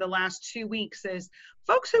email over the last 2 weeks, is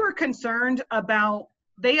folks who are concerned about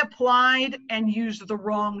they applied and used the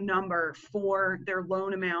wrong number for their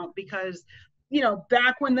loan amount because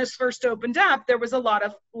back when this first opened up, there was a lot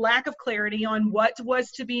of lack of clarity on what was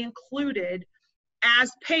to be included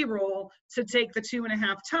as payroll to take the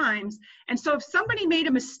 2.5 times. And so if somebody made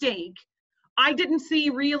a mistake, I didn't see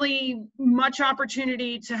really much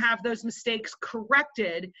opportunity to have those mistakes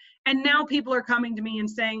corrected. And now people are coming to me and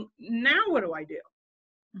saying, now what do I do?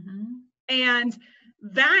 And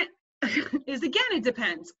that is, again, it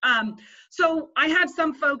depends. So I had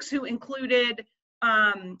some folks who included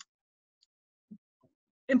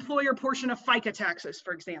employer portion of FICA taxes,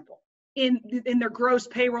 for example, in their gross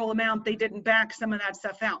payroll amount. They didn't back some of that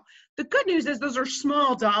stuff out. The good news is those are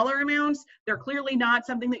small dollar amounts. They're clearly not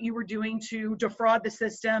something that you were doing to defraud the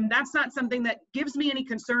system. That's not something that gives me any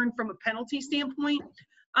concern from a penalty standpoint.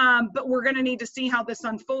 But we're going to need to see how this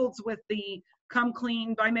unfolds with the come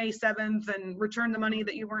clean by May 7th and return the money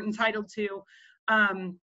that you weren't entitled to.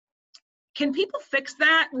 Can people fix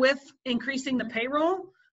that with increasing the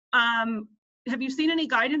payroll? Have you seen any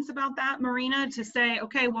guidance about that, Marina, to say,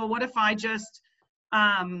 okay, well, what if I just,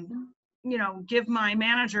 give my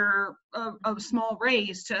manager a small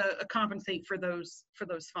raise to compensate for those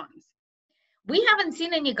funds? We haven't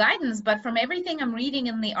seen any guidance, but from everything I'm reading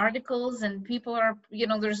in the articles, and people are,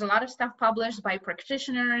 there's a lot of stuff published by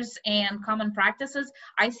practitioners and common practices.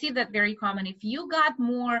 I see that very common. If you got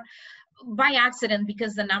more by accident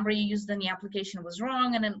because the number you used in the application was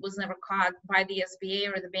wrong and it was never caught by the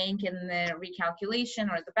SBA or the bank in the recalculation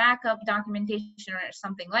or the backup documentation or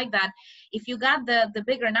something like that, if you got the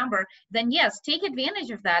bigger number, then yes, take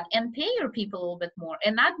advantage of that and pay your people a little bit more.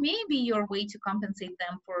 And that may be your way to compensate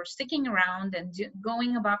them for sticking around and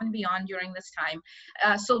going above and beyond during this time.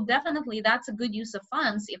 So definitely that's a good use of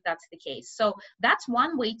funds if that's the case. So that's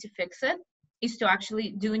one way to fix it, is to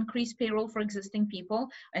actually do increased payroll for existing people.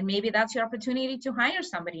 And maybe that's your opportunity to hire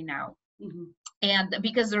somebody now. And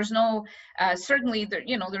because there's no, certainly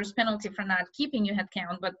there's penalty for not keeping your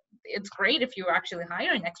headcount, but it's great if you actually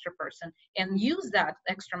hire an extra person and use that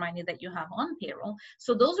extra money that you have on payroll.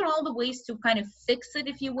 So those are all the ways to kind of fix it,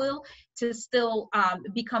 if you will, to still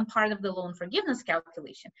become part of the loan forgiveness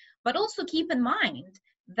calculation. But also keep in mind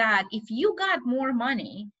that if you got more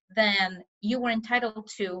money than you were entitled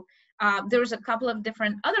to, there's a couple of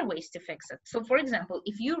different other ways to fix it. So for example,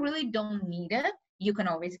 if you really don't need it, you can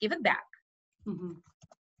always give it back.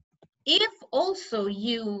 If also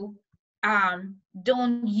you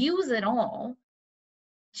don't use it all,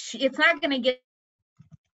 it's not going to get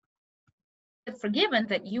forgiven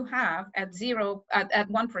that you have at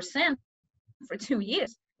 1% for 2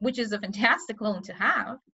 years, which is a fantastic loan to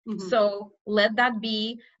have. So let that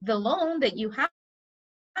be the loan that you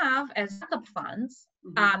have as backup funds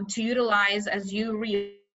to utilize as you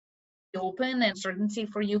open and certainty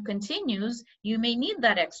for you continues, you may need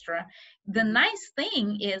that extra. The nice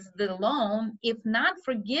thing is the loan, if not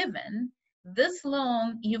forgiven, this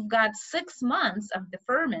loan, you've got 6 months of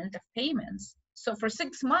deferment of payments. So for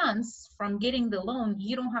 6 months from getting the loan,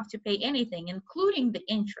 you don't have to pay anything, including the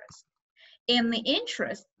interest. And the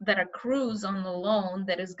interest that accrues on the loan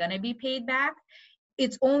that is going to be paid back,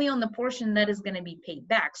 it's only on the portion that is going to be paid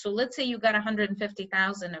back. So let's say you got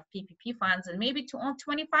 150,000 of PPP funds, and maybe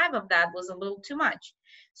 25 of that was a little too much.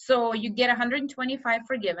 So you get 125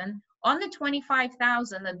 forgiven. On the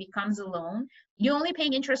 25,000 that becomes a loan, you're only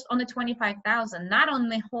paying interest on the 25,000, not on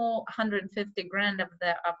the whole 150 grand of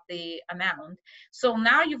the amount. So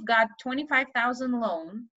now you've got 25,000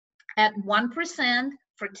 loan at 1%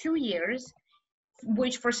 for 2 years,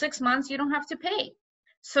 which for 6 months you don't have to pay.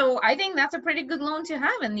 So I think that's a pretty good loan to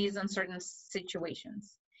have in these uncertain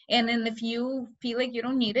situations. And then if you feel like you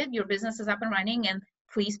don't need it, your business is up and running, and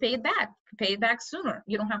please pay it back. Pay it back sooner.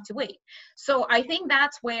 You don't have to wait. So I think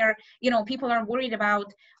that's where, people are worried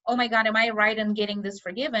about, oh my God, am I right in getting this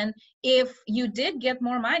forgiven? If you did get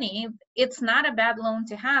more money, it's not a bad loan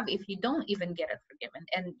to have if you don't even get it forgiven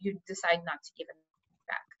and you decide not to give it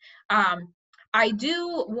back. I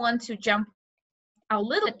do want to jump a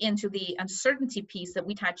little bit into the uncertainty piece that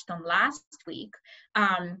we touched on last week,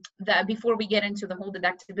 that before we get into the whole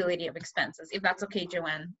deductibility of expenses, if that's okay,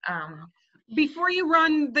 Joanne. Before you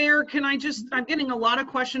run there, I'm getting a lot of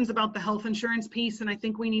questions about the health insurance piece, and I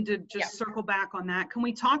think we need to just circle back on that. Can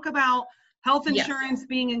we talk about health insurance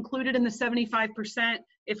being included in the 75%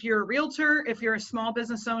 if you're a realtor, if you're a small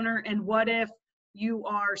business owner, and what if you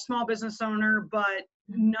are a small business owner, but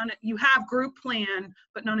you have group plan,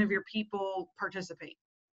 but none of your people participate?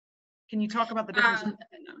 Can you talk about the difference?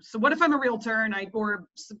 So what if I'm a realtor and or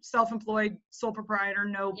self-employed, sole proprietor,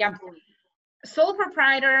 no employee? Sole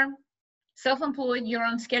proprietor, self-employed, you're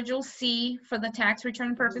on Schedule C for the tax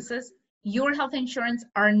return purposes. Your health insurance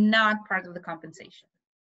are not part of the compensation.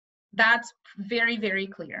 That's very, very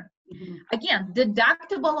clear. Again,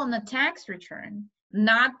 deductible on the tax return,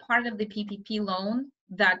 not part of the PPP loan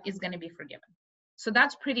that is going to be forgiven. So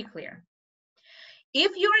that's pretty clear.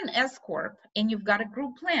 If you're an S Corp and you've got a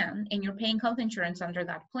group plan and you're paying health insurance under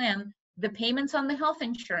that plan, the payments on the health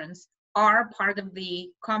insurance are part of the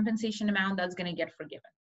compensation amount that's going to get forgiven.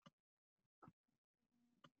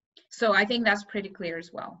 So I think that's pretty clear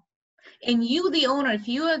as well. And you, the owner, if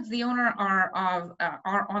you as the owner are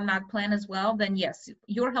on that plan as well, then yes,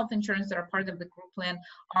 your health insurance that are part of the group plan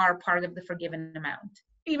are part of the forgiven amount.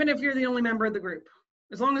 Even if you're the only member of the group,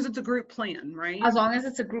 as long as it's a group plan, right? As long as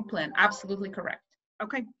it's a group plan, absolutely correct.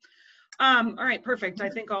 Okay. All right, perfect. I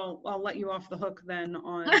think I'll let you off the hook then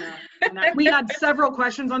on that. We had several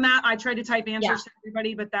questions on that. I tried to type answers to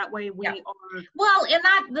everybody, but that way we are. Well, and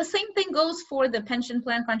that the same thing goes for the pension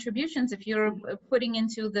plan contributions. If you're putting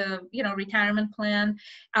into the retirement plan,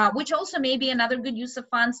 which also may be another good use of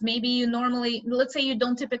funds. Maybe you normally, let's say you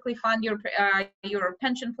don't typically fund your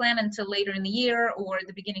pension plan until later in the year or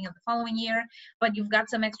the beginning of the following year, but you've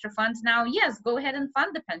got some extra funds now. Yes, go ahead and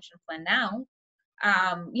fund the pension plan now.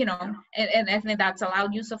 And I think that's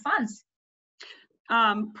allowed use of funds.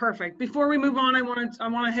 Perfect. Before we move on, I want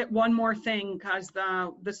to hit one more thing because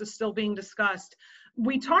this is still being discussed.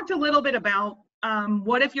 We talked a little bit about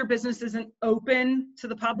what if your business isn't open to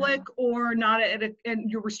the public or not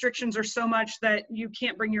and your restrictions are so much that you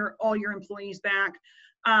can't bring all your employees back.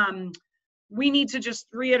 We need to just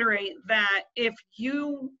reiterate that if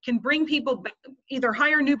you can bring people back, either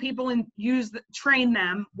hire new people and train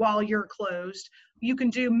them while you're closed. You can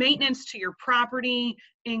do maintenance to your property,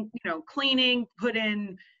 cleaning, put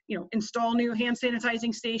in, install new hand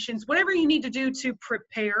sanitizing stations, whatever you need to do to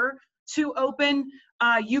prepare to open.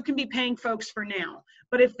 You can be paying folks for now.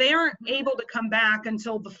 But if they aren't able to come back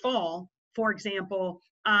until the fall, for example,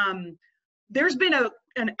 there's been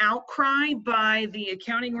an outcry by the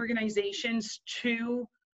accounting organizations to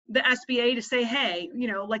the SBA to say, hey,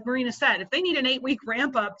 like Marina said, if they need an 8-week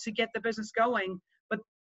ramp up to get the business going, but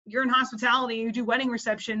you're in hospitality, you do wedding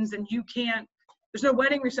receptions and there's no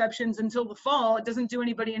wedding receptions until the fall, it doesn't do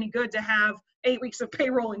anybody any good to have 8 weeks of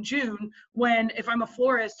payroll in June when if I'm a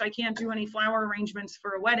florist, I can't do any flower arrangements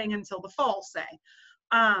for a wedding until the fall, say.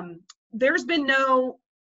 There's been no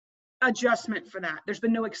adjustment for that. There's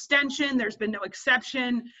been no extension. There's been no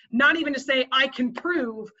exception, not even to say I can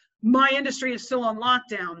prove my industry is still on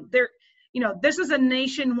lockdown. This is a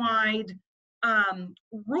nationwide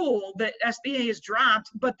rule that SBA has dropped,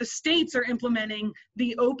 but the states are implementing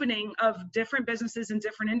the opening of different businesses in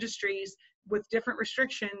different industries with different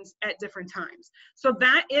restrictions at different times. So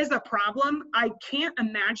that is a problem. I can't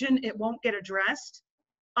imagine it won't get addressed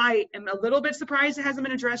I am a little bit surprised it hasn't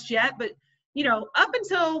been addressed yet, but you know, up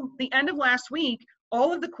until the end of last week,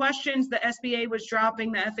 all of the questions the SBA was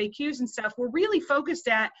dropping, the FAQs and stuff, were really focused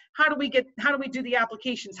at how do we do the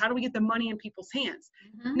applications? How do we get the money in people's hands?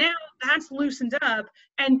 Mm-hmm. Now that's loosened up,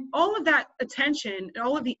 and all of that attention,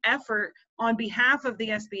 all of the effort on behalf of the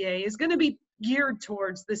SBA is going to be geared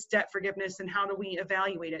towards this debt forgiveness and how do we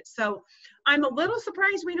evaluate it. So I'm a little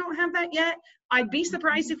surprised we don't have that yet. I'd be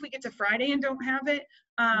surprised if we get to Friday and don't have it.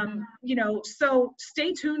 You know, so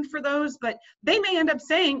stay tuned for those, but they may end up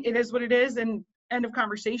saying it is what it is and end of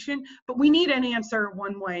conversation, but we need an answer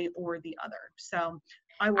one way or the other. So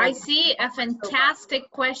I see a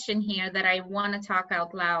fantastic question here that I want to talk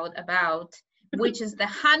out loud about, which is the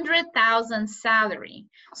 100,000 salary.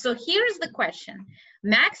 So here's the question.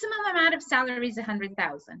 Maximum amount of salary is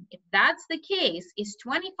 100,000. If that's the case, is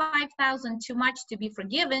 25,000 too much to be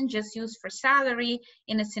forgiven, just used for salary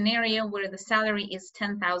in a scenario where the salary is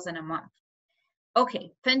 10,000 a month?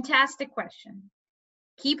 Okay, fantastic question.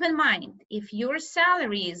 Keep in mind, if your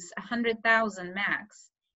salary is 100,000 max,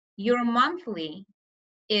 your monthly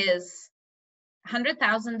is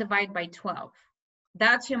 100,000 divided by 12.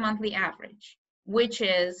 That's your monthly average, which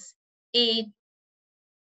is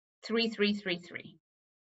 83333.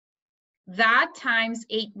 That times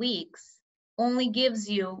 8 weeks only gives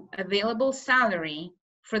you available salary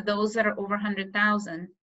for those that are over 100,000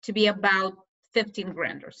 to be about 15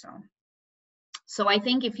 grand or so. So I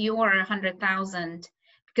think if you are 100,000,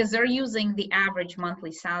 because they're using the average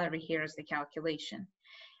monthly salary here as the calculation,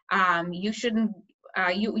 you shouldn't,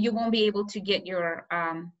 you won't be able to get your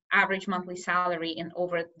average monthly salary in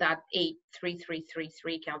over that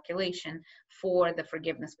 83333 calculation for the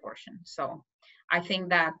forgiveness portion. So I think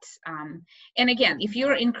that, and again, if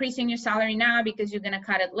you're increasing your salary now because you're going to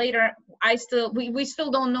cut it later, we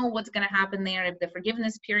still don't know what's going to happen there, if the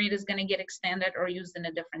forgiveness period is going to get extended or used in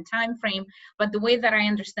a different time frame. But the way that I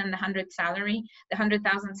understand the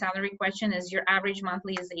 100,000 salary question is your average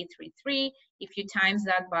monthly is 833. If you times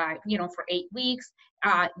that by, you know, for 8 weeks,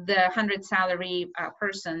 the 100 salary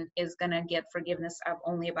person is going to get forgiveness of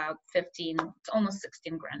only about 15, almost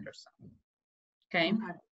 16 grand or so. Okay.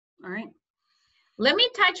 All right. Let me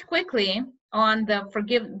touch quickly on the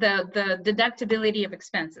deductibility of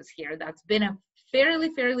expenses here. That's been a fairly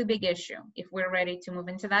big issue. If we're ready to move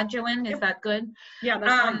into that, Joanne, is that good? Yeah,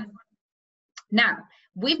 that's fine. Now,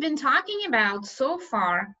 we've been talking about so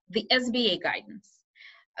far the SBA guidance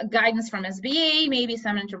from SBA, maybe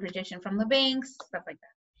some interpretation from the banks, stuff like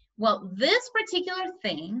that. Well, this particular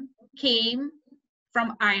thing came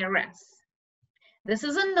from IRS. This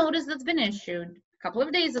is a notice that's been issued a couple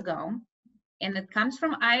of days ago, and it comes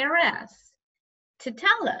from IRS to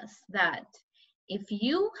tell us that if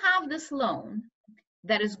you have this loan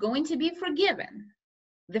that is going to be forgiven,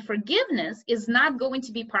 the forgiveness is not going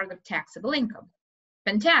to be part of taxable income.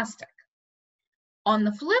 Fantastic. On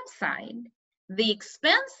the flip side, the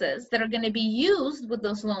expenses that are going to be used with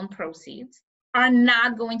those loan proceeds are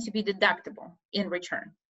not going to be deductible in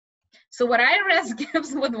return. So what IRS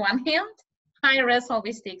gives with one hand, IRS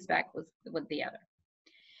always takes back with the other.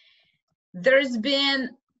 That's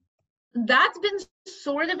been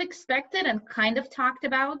sort of expected and kind of talked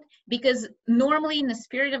about, because normally in the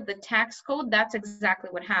spirit of the tax code, that's exactly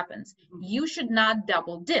what happens. You should not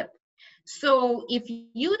double dip. So if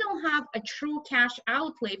you don't have a true cash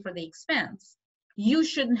outlay for the expense, you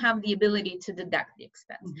shouldn't have the ability to deduct the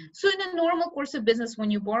expense. So in a normal course of business,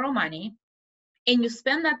 when you borrow money and you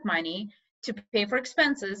spend that money to pay for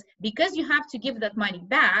expenses, because you have to give that money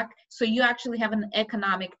back, so you actually have an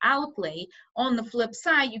economic outlay. On the flip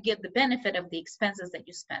side, you get the benefit of the expenses that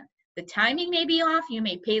you spend. The timing may be off, you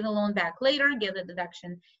may pay the loan back later, get a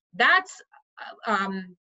deduction. That's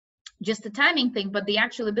just the timing thing, but the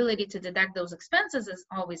actual ability to deduct those expenses is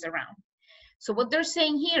always around. So what they're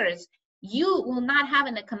saying here is, you will not have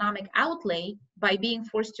an economic outlay by being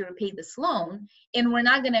forced to repay this loan, and we're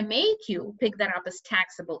not going to make you pick that up as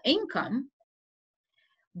taxable income.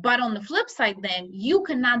 But on the flip side, then you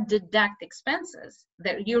cannot deduct expenses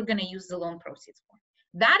that you're going to use the loan proceeds for.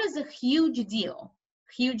 That is a huge deal,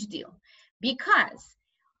 because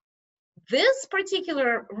this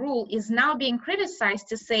particular rule is now being criticized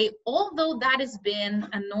to say, although that has been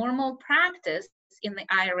a normal practice in the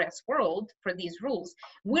IRS world for these rules,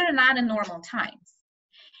 we're not in normal times.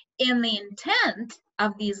 And the intent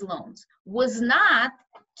of these loans was not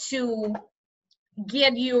to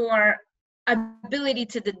get your ability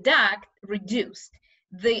to deduct reduced.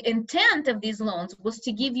 The intent of these loans was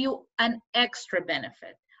to give you an extra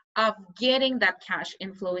benefit of getting that cash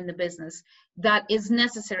inflow in the business that is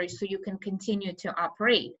necessary so you can continue to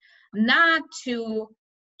operate, not to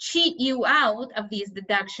cheat you out of these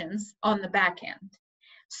deductions on the back end.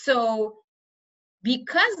 So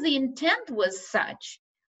because the intent was such,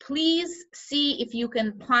 please see if you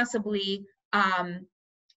can possibly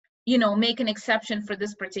make an exception for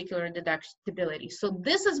this particular deductibility. So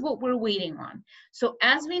this is what we're waiting on. So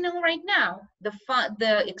as we know right now,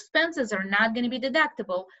 the expenses are not going to be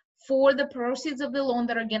deductible for the proceeds of the loan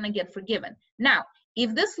that are going to get forgiven. Now,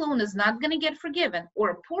 if this loan is not going to get forgiven,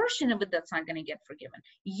 or a portion of it that's not going to get forgiven,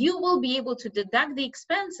 you will be able to deduct the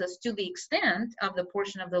expenses to the extent of the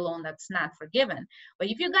portion of the loan that's not forgiven. But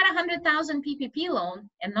if you got a 100,000 PPP loan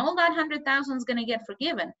and all that 100,000 is going to get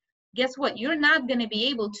forgiven, guess what? You're not going to be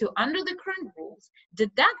able to, under the current rules,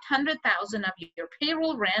 deduct 100,000 of your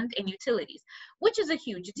payroll, rent, and utilities, which is a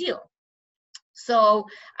huge deal. So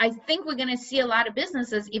I think we're going to see a lot of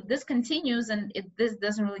businesses, if this continues and if this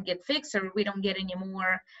doesn't really get fixed, or we don't get any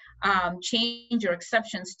more change or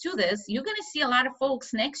exceptions to this, you're going to see a lot of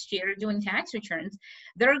folks next year doing tax returns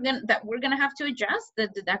that we're going to have to adjust the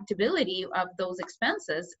deductibility of those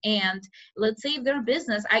expenses. And let's say if they're a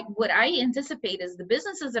business, what I anticipate is the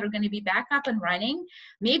businesses that are going to be back up and running,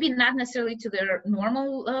 maybe not necessarily to their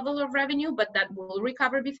normal level of revenue, but that will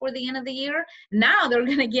recover before the end of the year. Now they're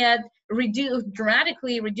going to get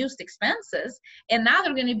dramatically reduced expenses, and now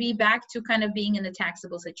they're going to be back to kind of being in a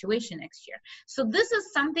taxable situation next year. So this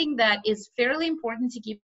is something that is fairly important to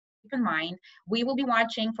keep in mind. We will be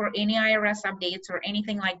watching for any IRS updates or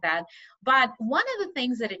anything like that. But one of the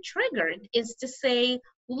things that it triggered is to say,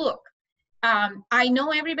 look, I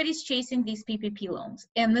know everybody's chasing these PPP loans,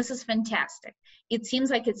 and this is fantastic. It seems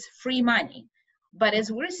like it's free money. But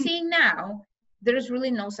as we're seeing now, there's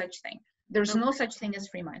really no such thing. There's no such thing as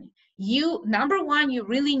free money. Number one, you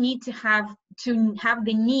really need to have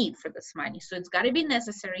the need for this money. So it's got to be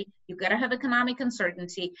necessary. You've got to have economic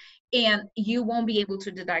uncertainty, and you won't be able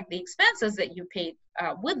to deduct the expenses that you paid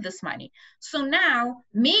with this money. So now,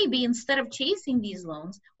 maybe instead of chasing these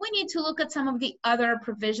loans, we need to look at some of the other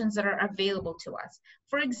provisions that are available to us.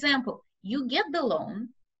 For example, you get the loan,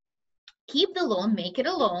 keep the loan, make it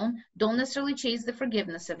a loan, don't necessarily chase the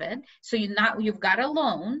forgiveness of it. So you've got a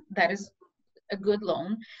loan that is a good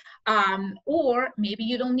loan, or maybe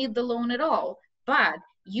you don't need the loan at all, but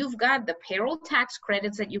you've got the payroll tax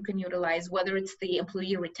credits that you can utilize, whether it's the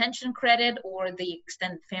employee retention credit or the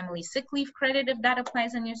extended family sick leave credit, if that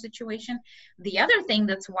applies in your situation. The other thing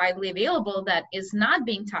that's widely available that is not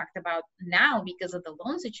being talked about now because of the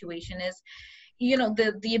loan situation is,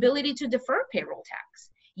 the ability to defer payroll tax.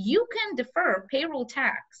 You can defer payroll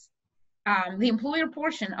tax, the employer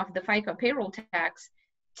portion of the FICA payroll tax,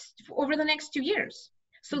 over the next 2 years.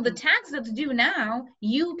 So the tax that's due now,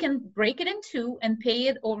 you can break it in two and pay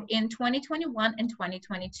it over in 2021 and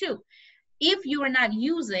 2022. If you are not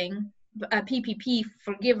using PPP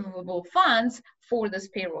forgivable funds for this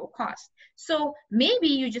payroll cost. So maybe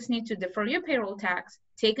you just need to defer your payroll tax,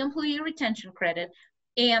 take employee retention credit,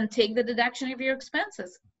 and take the deduction of your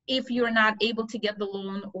expenses. If you're not able to get the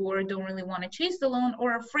loan, or don't really want to chase the loan,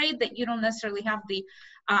 or afraid that you don't necessarily have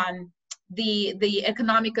the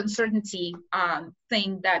economic uncertainty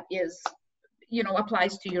thing that is,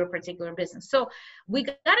 applies to your particular business. So we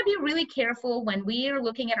got to be really careful when we are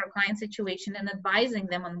looking at our client situation and advising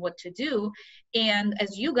them on what to do. And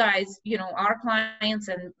as you guys, our clients,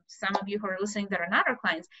 and some of you who are listening that are not our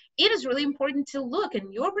clients, it is really important to look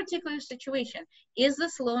in your particular situation. Is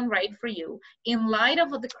this loan right for you in light of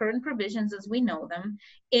the current provisions as we know them?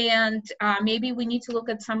 And maybe we need to look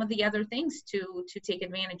at some of the other things to take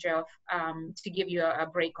advantage of to give you a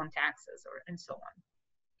break on taxes and so on.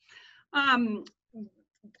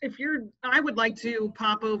 I would like to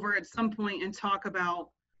pop over at some point and talk about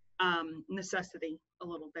necessity a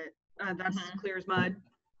little bit. That's clear as mud.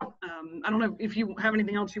 I don't know if you have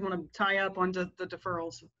anything else you want to tie up onto the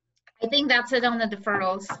deferrals. I think that's it on the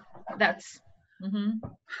deferrals.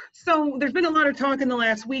 So there's been a lot of talk in the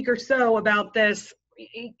last week or so about this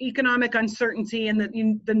economic uncertainty, and that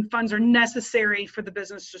the funds are necessary for the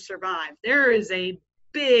business to survive. There is a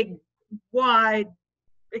big, wide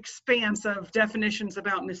expanse of definitions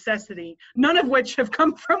about necessity, none of which have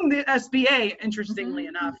come from the SBA, interestingly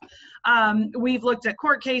enough. We've looked at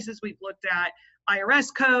court cases, we've looked at IRS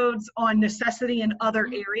codes on necessity in other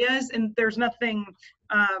areas, and there's nothing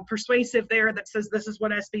persuasive there that says this is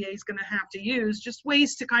what SBA is going to have to use. Just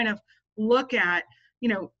ways to kind of look at,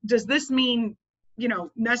 does this mean,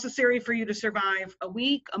 necessary for you to survive a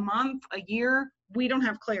week, a month, a year? We don't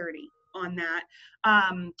have clarity on that.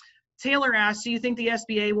 Taylor asked, do you think the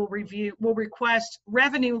SBA will request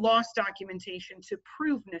revenue loss documentation to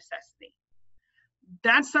prove necessity?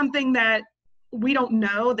 That's something that we don't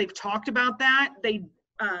know. They've talked about that.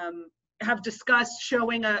 have discussed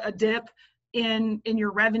showing a dip in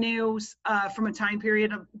your revenues from a time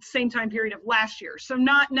period of same time period of last year. So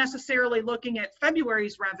not necessarily looking at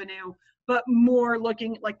February's revenue, but more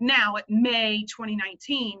looking like now at May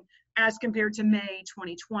 2019 as compared to May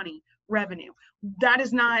 2020 revenue. That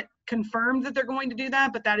is not confirmed that they're going to do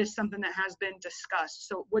that, but that is something that has been discussed.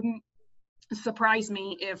 So it wouldn't surprise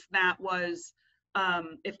me if that was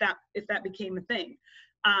if that became a thing.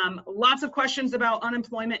 Lots of questions about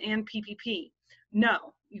unemployment and PPP.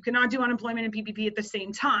 No, you cannot do unemployment and PPP at the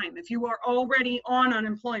same time. If you are already on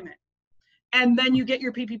unemployment and then you get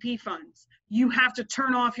your PPP funds, you have to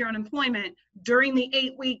turn off your unemployment during the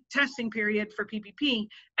 8-week testing period for PPP.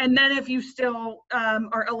 And then if you still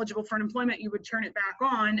are eligible for unemployment, you would turn it back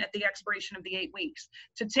on at the expiration of the 8 weeks.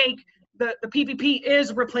 To take the PPP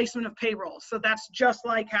is replacement of payroll. So that's just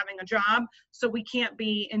like having a job. So we can't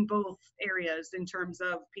be in both areas in terms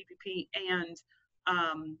of PPP and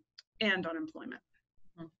unemployment.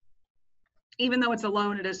 Even though it's a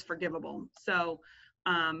loan, it is forgivable. So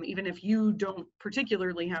even if you don't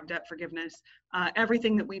particularly have debt forgiveness,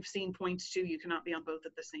 everything that we've seen points to you cannot be on both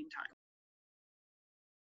at the same time.